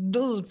 That's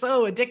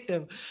so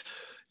addictive.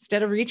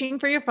 Instead of reaching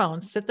for your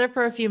phone, sit there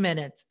for a few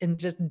minutes and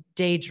just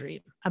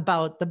daydream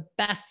about the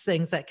best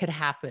things that could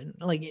happen.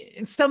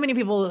 Like, so many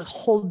people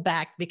hold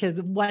back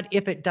because what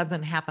if it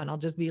doesn't happen? I'll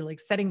just be like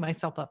setting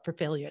myself up for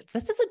failure.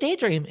 This is a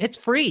daydream. It's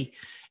free.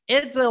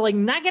 It's like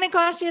not going to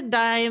cost you a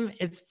dime.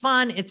 It's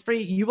fun. It's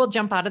free. You will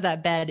jump out of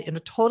that bed in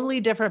a totally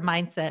different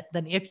mindset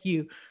than if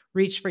you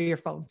reach for your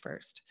phone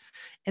first.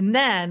 And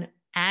then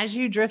as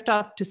you drift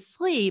off to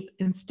sleep,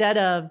 instead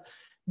of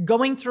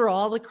going through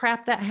all the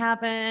crap that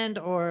happened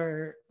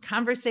or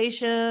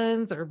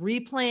conversations or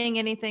replaying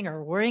anything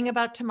or worrying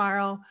about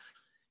tomorrow,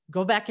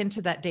 go back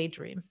into that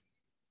daydream,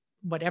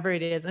 whatever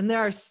it is. And there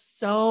are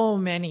so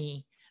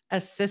many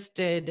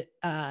assisted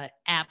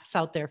apps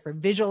out there for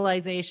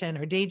visualization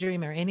or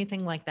daydream or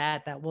anything like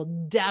that, that will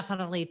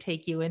definitely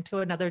take you into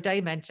another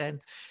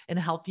dimension and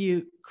help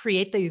you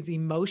create these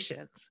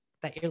emotions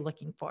that you're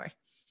looking for.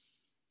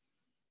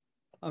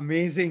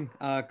 Amazing,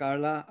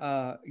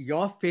 Carla.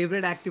 Your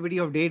favorite activity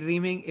of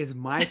daydreaming is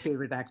my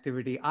favorite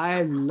activity.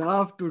 I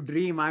love to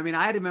dream. I mean,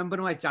 I remember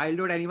my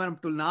childhood and even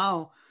up till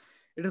now,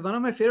 it is one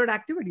of my favorite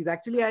activities.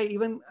 Actually, I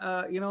even,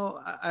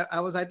 I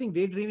was, I think,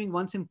 daydreaming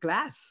once in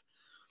class.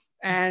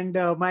 And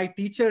my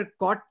teacher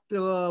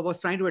was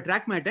trying to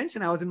attract my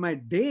attention. I was in my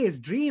daze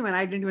dream and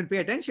I didn't even pay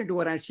attention to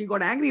her. And she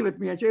got angry with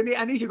me. And she said,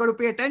 Annie, you got to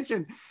pay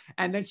attention.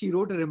 And then she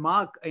wrote a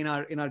remark in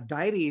our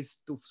diaries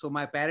so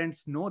my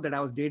parents know that I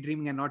was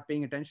daydreaming and not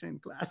paying attention in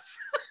class.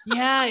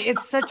 Yeah,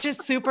 it's such a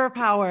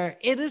superpower.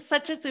 It is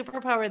such a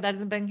superpower that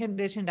has been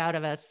conditioned out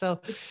of us. So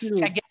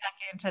yeah, get back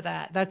into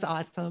that. That's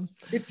awesome.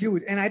 It's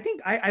huge. And I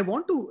think I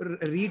want to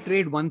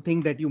reiterate one thing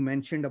that you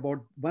mentioned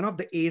about one of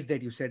the A's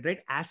that you said, right?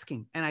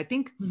 Asking. And I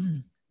think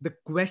the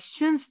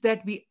questions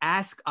that we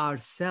ask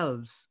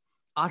ourselves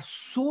are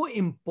so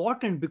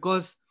important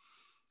because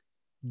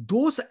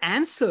those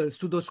answers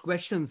to those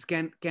questions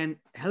can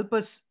help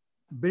us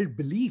build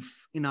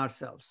belief in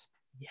ourselves.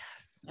 Yes.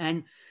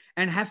 And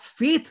have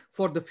faith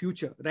for the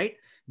future, right?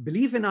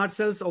 Belief in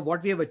ourselves of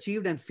what we have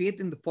achieved and faith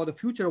for the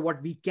future of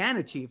what we can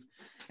achieve.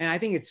 And I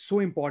think it's so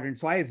important.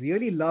 So I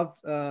really love,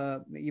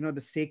 the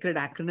sacred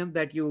acronym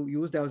that you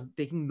used. I was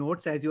taking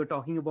notes as you were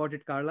talking about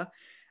it, Carla.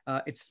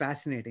 It's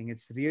fascinating.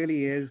 It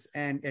really is.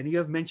 And you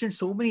have mentioned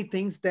so many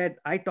things that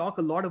I talk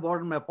a lot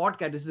about on my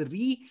podcast. This is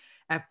a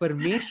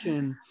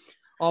reaffirmation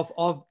of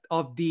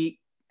the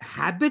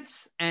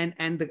habits and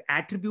the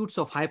attributes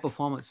of high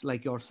performers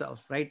like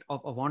yourself, right?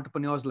 Of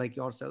entrepreneurs like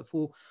yourself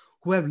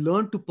who have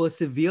learned to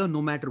persevere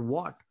no matter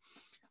what,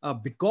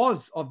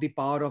 because of the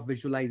power of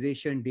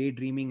visualization,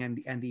 daydreaming,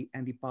 and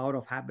the power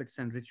of habits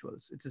and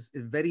rituals. It's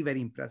very,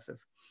 very impressive.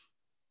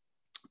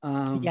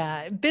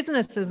 Yeah,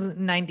 business is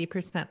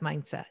 90%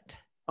 mindset.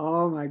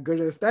 Oh my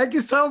goodness! Thank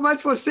you so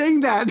much for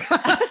saying that.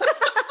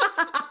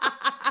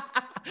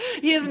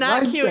 He is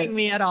not cueing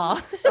me at all.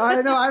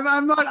 I know.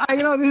 I'm not.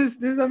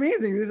 This is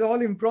amazing. This is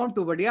all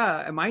impromptu, but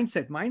yeah, a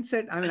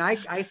mindset. I mean,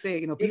 I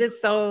say, people, it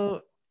is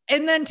so.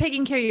 And then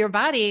taking care of your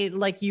body,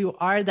 like you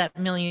are that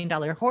 $1 million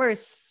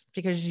horse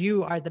because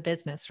you are the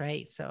business,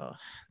 right? So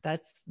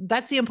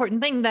that's the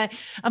important thing that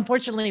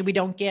unfortunately we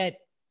don't get.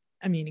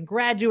 I mean, in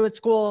graduate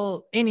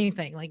school,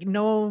 anything, like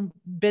no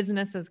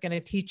business is going to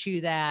teach you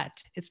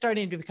that. It's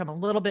starting to become a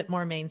little bit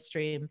more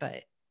mainstream,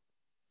 but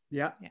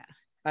yeah.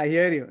 I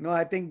hear you. No,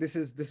 I think this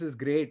is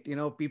great.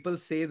 People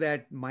say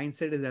that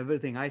mindset is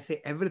everything. I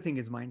say everything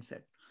is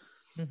mindset.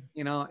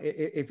 Mm-hmm.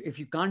 If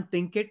you can't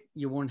think it,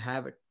 you won't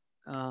have it.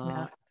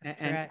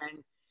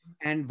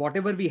 And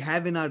whatever we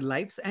have in our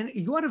lives, and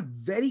you are a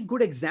very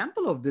good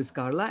example of this,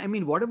 Carla. I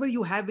mean, whatever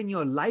you have in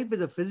your life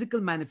is a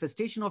physical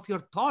manifestation of your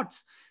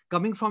thoughts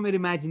coming from your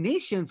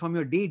imagination, from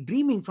your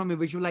daydreaming, from your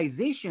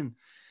visualization.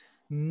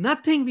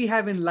 Nothing we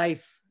have in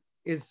life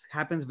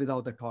happens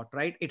without a thought,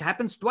 right? It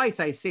happens twice,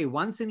 I say,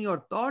 once in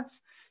your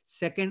thoughts,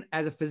 second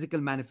as a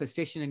physical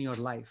manifestation in your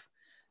life.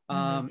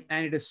 And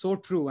it is so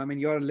true. I mean,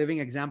 you're a living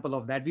example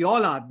of that. We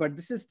all are, but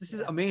this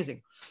is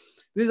amazing.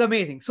 This is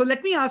amazing. So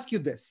let me ask you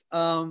this.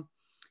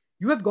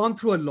 You have gone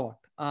through a lot,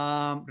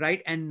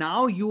 right? And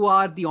now you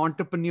are the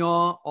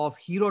entrepreneur of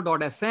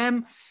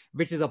Hero.fm,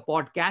 which is a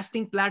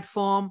podcasting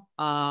platform.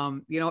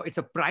 It's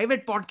a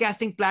private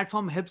podcasting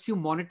platform, helps you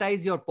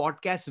monetize your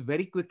podcast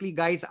very quickly,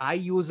 guys. I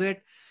use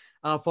it.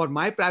 For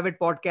my private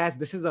podcast.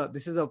 This is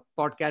a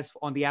podcast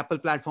on the Apple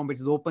platform, which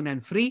is open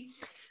and free.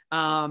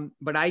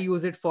 But I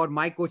use it for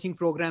my coaching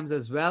programs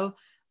as well.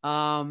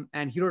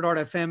 And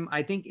Hero.fm,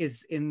 I think,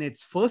 is in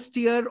its first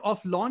year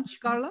of launch,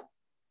 Carla.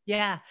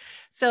 Yeah.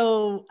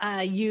 So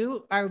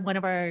you are one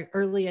of our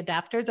early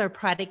adopters, our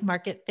product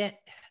market fit,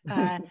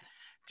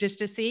 just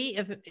to see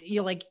if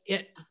you're like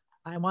it.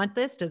 I want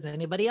this. Does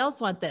anybody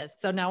else want this?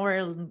 So now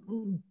we're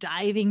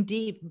diving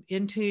deep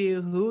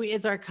into who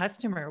is our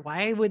customer?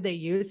 Why would they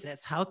use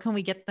this? How can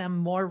we get them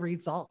more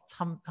results?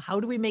 How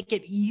do we make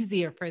it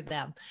easier for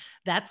them?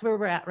 That's where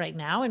we're at right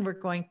now. And we're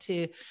going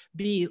to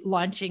be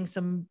launching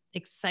some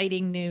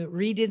exciting new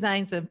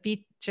redesigns and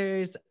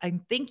features.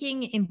 I'm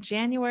thinking in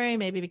January,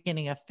 maybe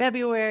beginning of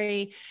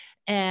February,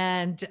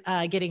 and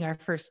getting our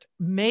first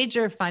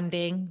major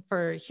funding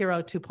for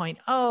Hero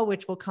 2.0,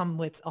 which will come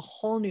with a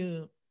whole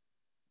new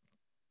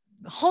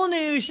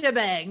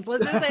shebang.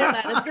 Let's just say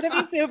that it's going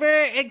to be super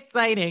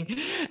exciting.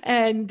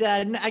 And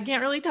I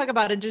can't really talk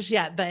about it just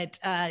yet, but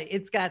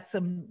it's got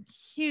some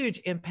huge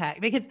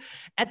impact because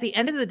at the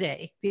end of the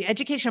day, the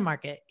education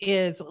market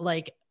is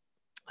like,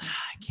 I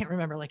can't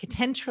remember, like a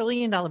 $10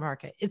 trillion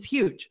market. It's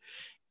huge.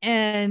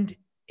 And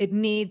it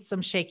needs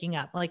some shaking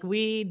up. Like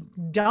we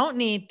don't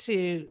need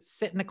to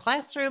sit in a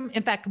classroom.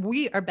 In fact,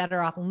 we are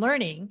better off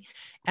learning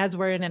as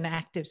we're in an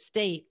active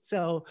state.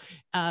 So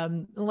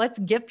let's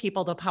give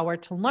people the power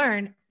to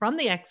learn from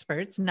the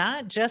experts,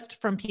 not just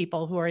from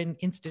people who are in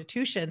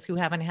institutions who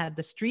haven't had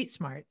the street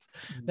smarts,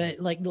 but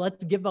like,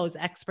 let's give those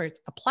experts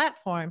a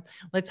platform.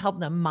 Let's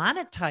help them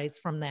monetize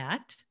from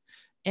that.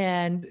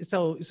 And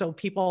so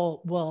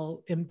people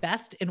will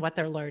invest in what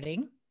they're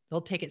learning. They'll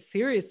take it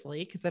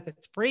seriously because if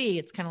it's free,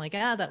 it's kind of like,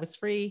 that was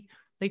free.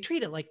 They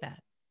treat it like that.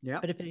 Yeah.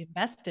 But if they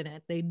invest in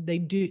it,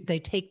 they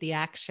take the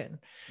action.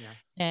 Yeah.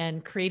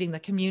 And creating the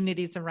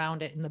communities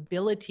around it and the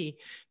ability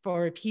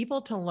for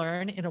people to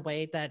learn in a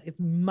way that is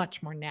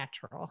much more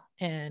natural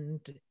and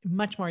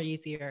much more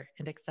easier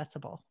and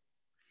accessible.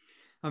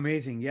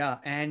 Amazing. Yeah.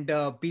 And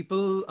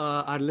people,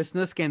 our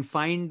listeners can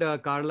find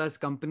Carla's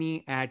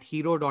company at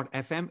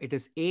hero.fm. It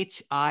is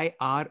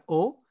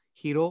HIRO,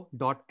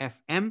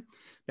 hero.fm.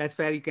 That's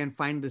where you can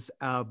find this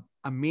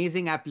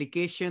amazing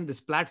application,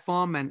 this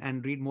platform,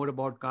 and read more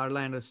about Carla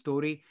and her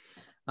story.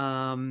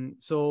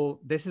 So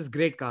this is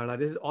great, Carla.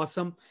 This is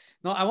awesome.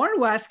 Now, I wanted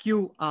to ask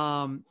you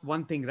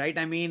one thing, right?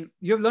 I mean,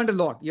 you have learned a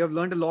lot. You have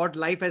learned a lot.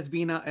 Life has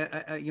been,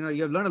 you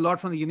have learned a lot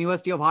from the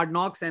University of Hard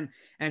Knocks, and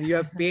you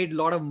have paid a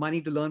lot of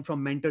money to learn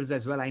from mentors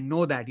as well. I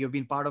know that you've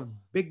been part of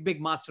big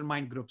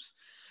mastermind groups.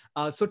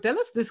 So tell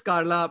us this,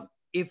 Carla,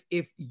 if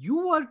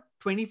you were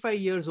 25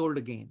 years old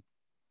again,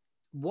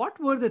 what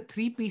were the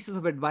 3 pieces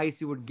of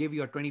advice you would give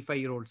your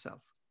 25-year-old self?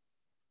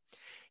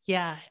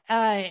 Yeah,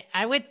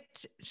 I would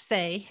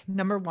say,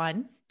 number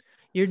 1,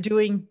 you're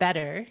doing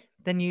better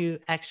than you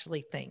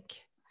actually think.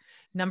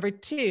 Number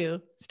 2,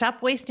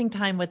 stop wasting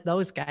time with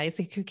those guys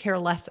who could care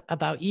less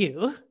about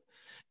you.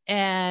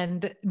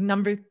 And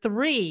number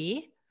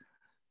 3,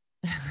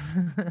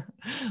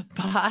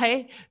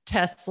 buy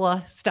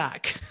Tesla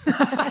stock.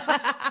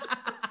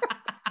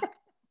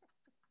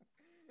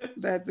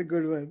 That's a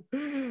good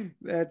one.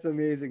 That's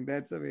amazing.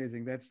 That's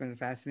amazing. That's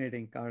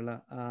fascinating,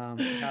 Carla.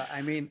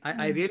 I mean,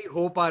 I really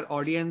hope our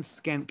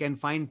audience can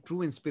find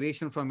true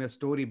inspiration from your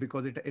story,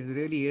 because it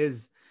really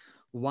is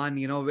one,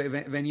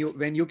 when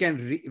you can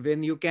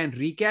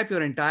recap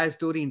your entire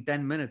story in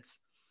 10 minutes,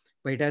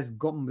 but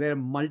there are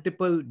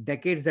multiple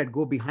decades that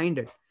go behind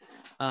it.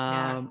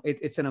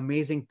 It's an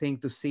amazing thing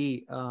to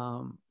see,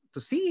 and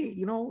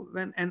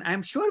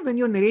I'm sure when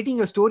you're narrating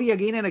your story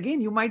again and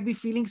again, you might be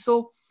feeling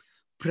so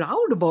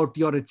proud about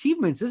your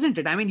achievements, isn't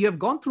it? I mean, you have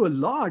gone through a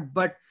lot,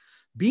 but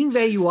being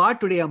where you are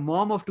today, a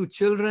mom of 2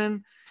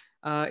 children,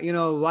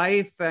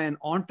 wife, an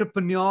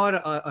entrepreneur,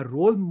 a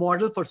role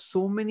model for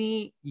so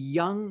many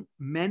young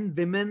men,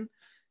 women,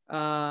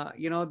 that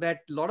a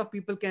lot of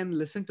people can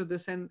listen to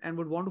this and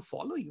would want to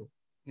follow you,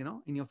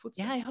 in your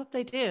footsteps. Yeah, I hope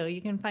they do.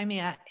 You can find me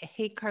at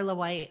Hey Carla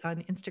White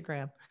on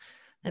Instagram.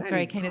 That's where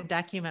I kind of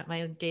document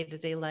my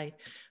day-to-day life.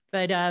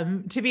 But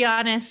to be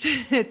honest,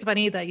 it's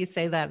funny that you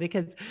say that,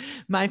 because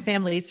my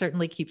family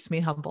certainly keeps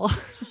me humble.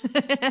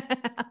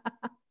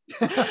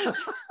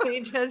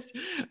 They just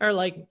are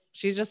like,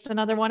 she's just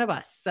another one of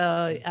us.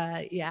 So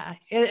yeah.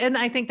 And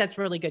I think that's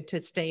really good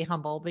to stay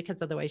humble,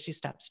 because otherwise you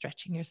stop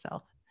stretching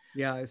yourself.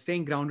 Yeah,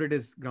 staying grounded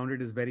is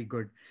very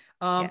good.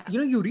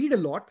 You read a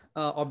lot,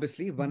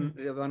 obviously. One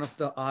of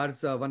the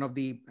R's, one of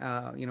the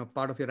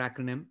part of your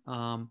acronym.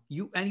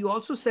 You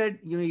also said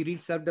you read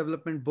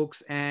self-development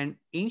books and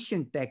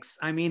ancient texts.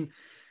 I mean,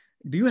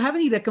 do you have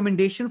any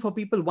recommendation for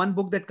people? One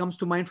book that comes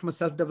to mind from a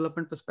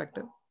self-development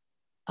perspective?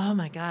 Oh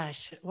my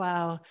gosh.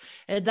 Wow.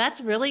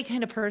 That's really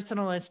kind of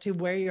personal as to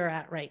where you're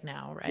at right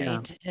now, right?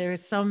 Yeah.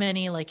 There's so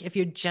many, like if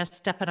you're just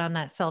stepping on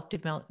that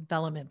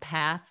self-development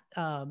path,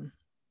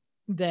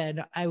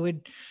 then I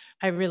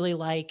really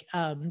like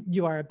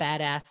You Are a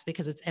Badass,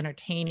 because it's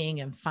entertaining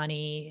and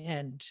funny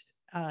and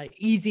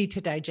easy to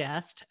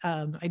digest.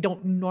 I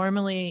don't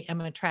normally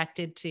am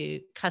attracted to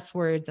cuss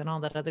words and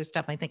all that other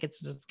stuff. I think it's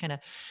just kind of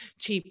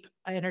cheap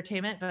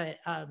entertainment, but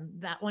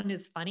that one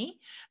is funny.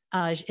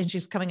 And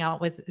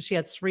she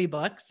has 3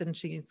 books, and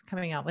she's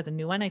coming out with a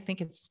new one. I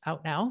think it's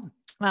out now.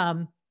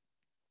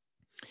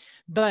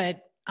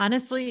 But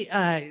Honestly,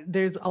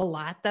 there's a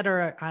lot that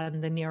are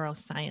on the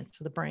neuroscience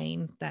of the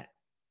brain that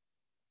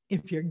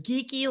if you're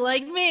geeky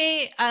like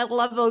me, I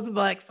love those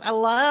books. I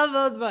love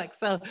those books.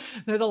 So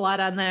there's a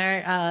lot on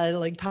there,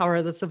 like Power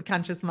of the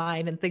Subconscious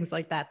Mind and things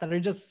like that are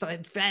just so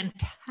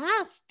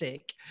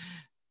fantastic.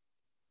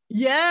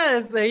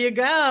 Yes, there you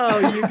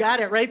go. You got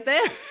it right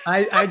there.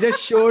 I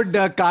just showed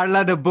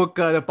Carla the book,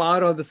 The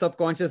Power of the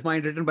Subconscious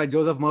Mind, written by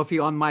Joseph Murphy,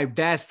 on my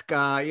desk.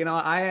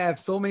 I have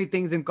so many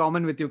things in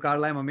common with you,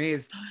 Carla. I'm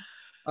amazed.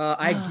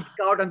 I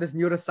geek out on this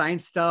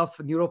neuroscience stuff,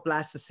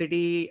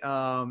 neuroplasticity.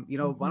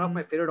 One of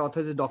my favorite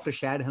authors is Dr.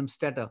 Shad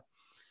Helmstetter.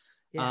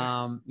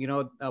 Yeah.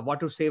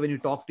 What to Say When You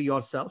Talk to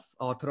Yourself,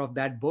 author of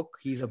that book.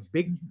 He's a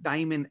big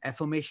time in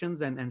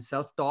affirmations and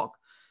self-talk.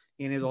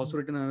 And he's also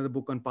written another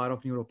book on power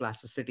of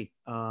neuroplasticity,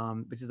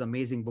 which is an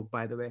amazing book,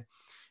 by the way.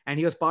 And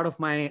he was part of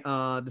my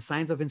The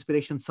Science of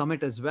Inspiration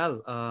Summit as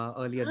well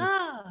earlier.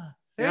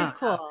 Very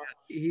cool.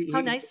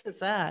 How nice is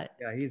that?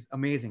 Yeah, he's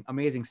amazing,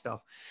 amazing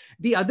stuff.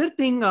 The other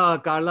thing,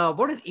 Carla,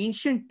 what an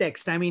ancient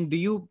text. I mean,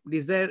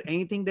 is there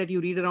anything that you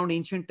read around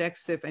ancient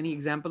texts? If any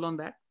example on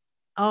that?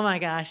 Oh my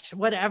gosh,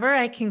 whatever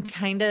I can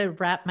kind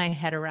of wrap my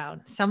head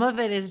around. Some of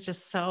it is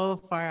just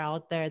so far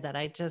out there that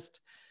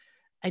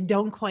I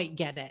don't quite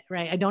get it,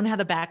 right? I don't have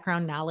the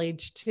background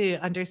knowledge to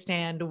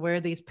understand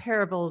where these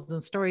parables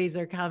and stories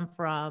are come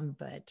from,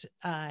 but,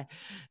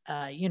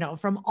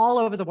 from all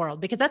over the world,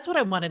 because that's what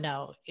I want to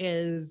know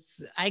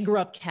is I grew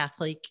up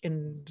Catholic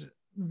and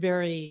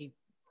very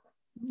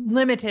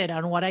limited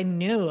on what I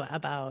knew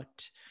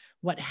about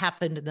what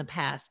happened in the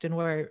past and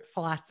where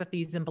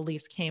philosophies and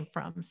beliefs came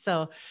from.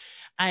 So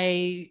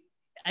I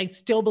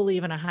still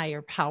believe in a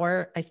higher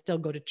power. I still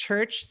go to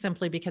church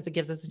simply because it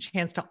gives us a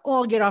chance to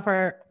all get off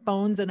our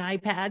phones and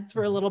iPads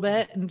for a little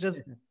bit and just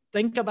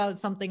think about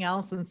something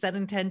else and set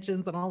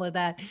intentions and all of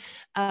that.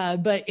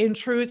 But in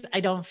truth, I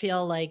don't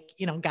feel like,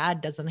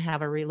 God doesn't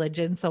have a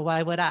religion. So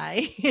why would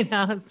I,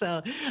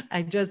 so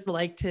I just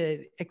like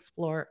to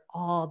explore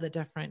all the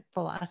different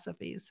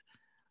philosophies.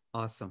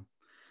 Awesome.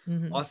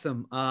 Mm-hmm.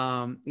 Awesome.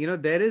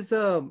 There is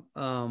a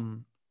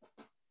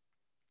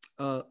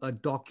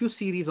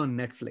docu-series on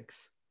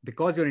Netflix,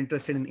 because you're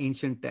interested in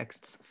ancient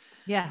texts.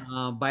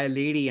 Yeah. By a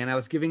lady, and I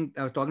was talking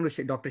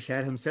to Dr.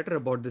 Shad Helmstetter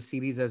about the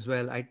series as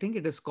well. I think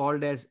it is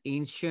called as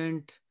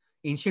Ancient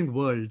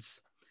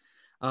Worlds.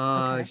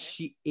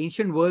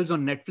 Ancient Worlds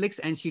on Netflix,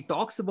 and she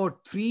talks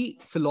about 3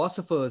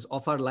 philosophers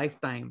of our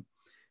lifetime.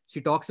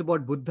 She talks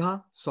about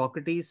Buddha,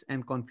 Socrates,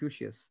 and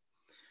Confucius.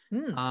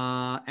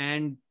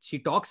 And she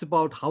talks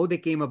about how they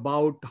came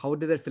about, how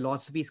did their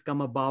philosophies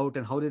come about,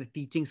 and how did the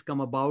teachings come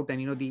about.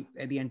 And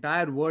the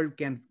entire world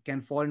can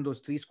fall in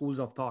those 3 schools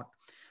of thought,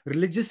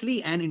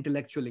 religiously and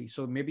intellectually.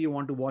 So maybe you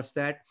want to watch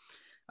that.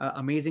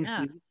 Amazing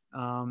series.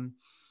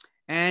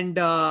 And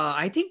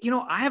I think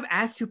I have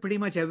asked you pretty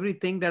much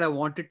everything that I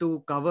wanted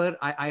to cover.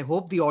 I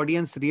hope the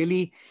audience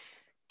really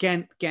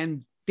can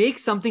take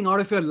something out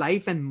of your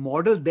life and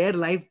model their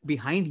life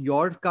behind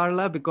yours,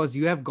 Carla, because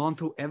you have gone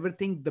through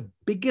everything, the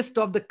biggest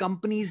of the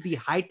companies, the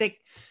high-tech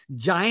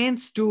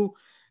giants, to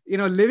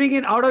living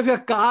it out of your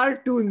car,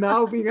 to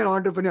now being an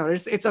entrepreneur.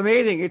 It's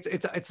amazing.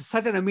 It's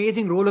such an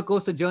amazing roller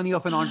coaster journey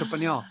of an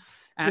entrepreneur.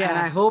 And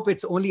I hope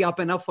it's only up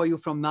and up for you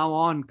from now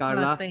on,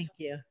 Carla. Well, thank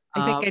you.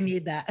 I think I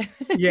need that.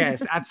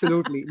 Yes,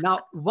 absolutely.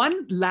 Now,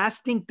 one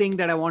lasting thing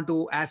that I want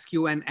to ask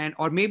you,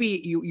 or maybe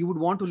you would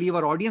want to leave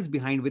our audience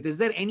behind with, is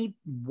there any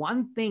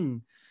one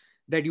thing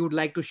that you would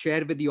like to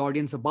share with the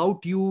audience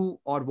about you,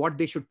 or what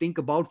they should think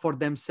about for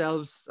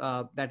themselves?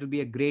 That would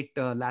be a great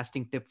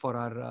lasting tip for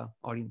our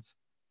audience.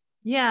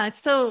 Yeah.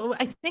 So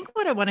I think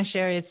what I want to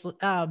share is,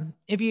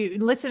 if you're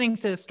listening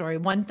to the story,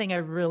 one thing I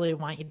really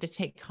want you to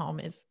take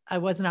home is I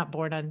was not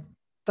born on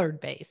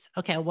third base.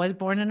 Okay. I was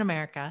born in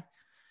America,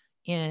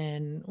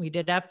 and we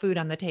did have food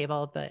on the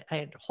table, but I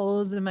had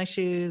holes in my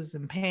shoes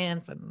and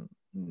pants, and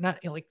not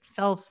like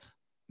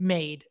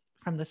self-made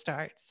from the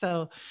start.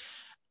 So,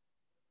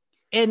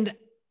 and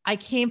I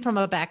came from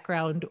a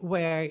background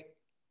where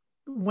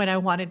when I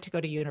wanted to go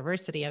to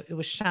university, it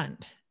was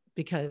shunned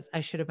because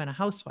I should have been a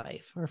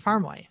housewife or a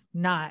farm wife,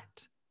 not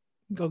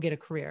go get a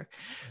career.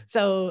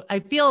 So I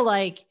feel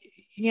like,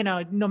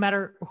 no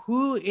matter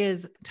who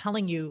is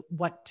telling you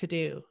what to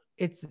do,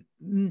 it's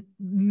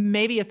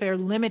maybe if they're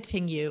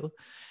limiting you,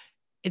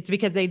 it's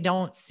because they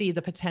don't see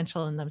the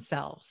potential in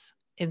themselves.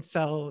 And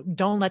so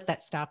don't let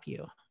that stop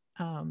you.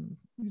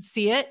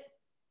 See it,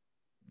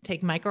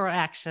 take micro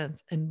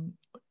actions, and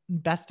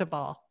best of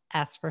all,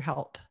 ask for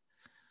help.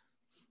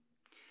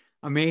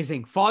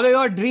 Amazing. Follow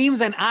your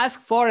dreams and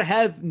ask for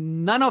help.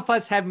 None of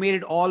us have made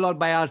it all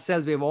by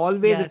ourselves. We've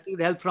always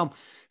received help from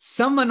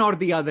someone or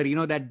the other,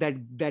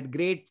 that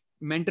great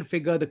mentor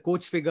figure, the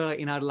coach figure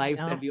in our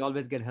lives that we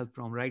always get help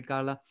from, right,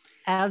 Carla?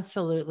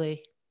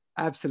 Absolutely.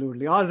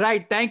 Absolutely. All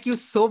right. Thank you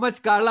so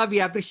much, Carla.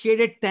 We appreciate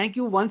it. Thank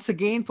you once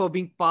again for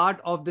being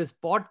part of this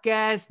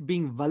podcast,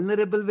 being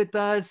vulnerable with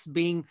us,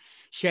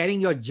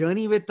 sharing your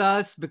journey with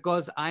us,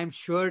 because I'm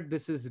sure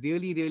this is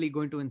really, really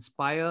going to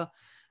inspire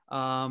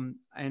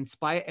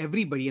inspire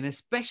everybody, and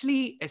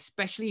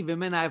especially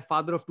women. I have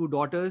father of two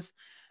daughters,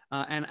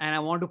 and I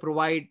want to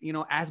provide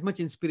as much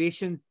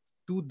inspiration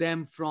to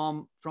them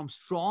from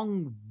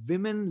strong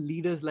women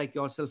leaders like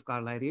yourself,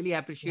 Carla. I really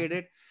appreciate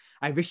it.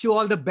 I wish you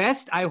all the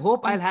best. I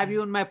hope I'll have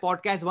you on my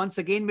podcast once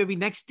again. Maybe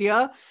next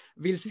year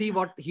we'll see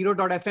what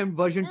Hero.fm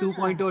version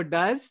 2.0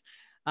 does.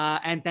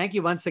 And thank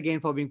you once again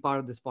for being part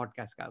of this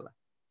podcast, Carla.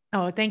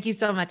 Oh, thank you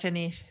so much,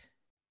 Anish.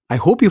 I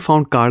hope you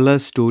found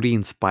Carla's story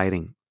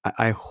inspiring.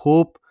 I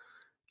hope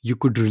you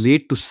could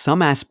relate to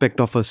some aspect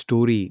of her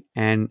story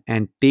and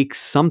take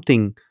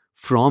something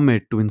from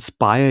it to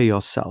inspire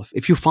yourself.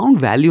 If you found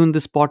value in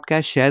this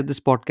podcast, share this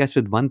podcast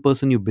with one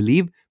person you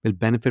believe will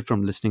benefit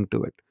from listening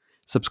to it.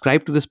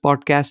 Subscribe to this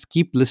podcast.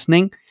 Keep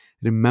listening.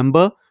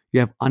 Remember, you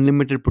have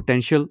unlimited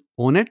potential.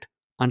 Own it.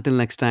 Until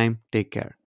next time, take care.